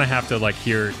 I don't want to have to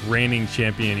hear reigning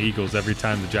champion Eagles every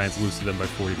time the Giants lose to them by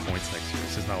 40 points next year.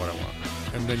 This is not what I want.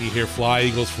 And then you hear fly,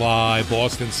 Eagles fly,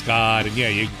 Boston Scott,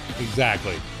 and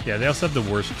exactly. Yeah, they also have the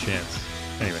worst chance.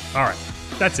 Anyway, all right.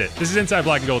 That's it. This is Inside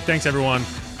Black and Gold. Thanks, everyone,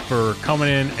 for coming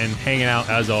in and hanging out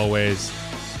as always.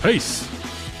 Peace.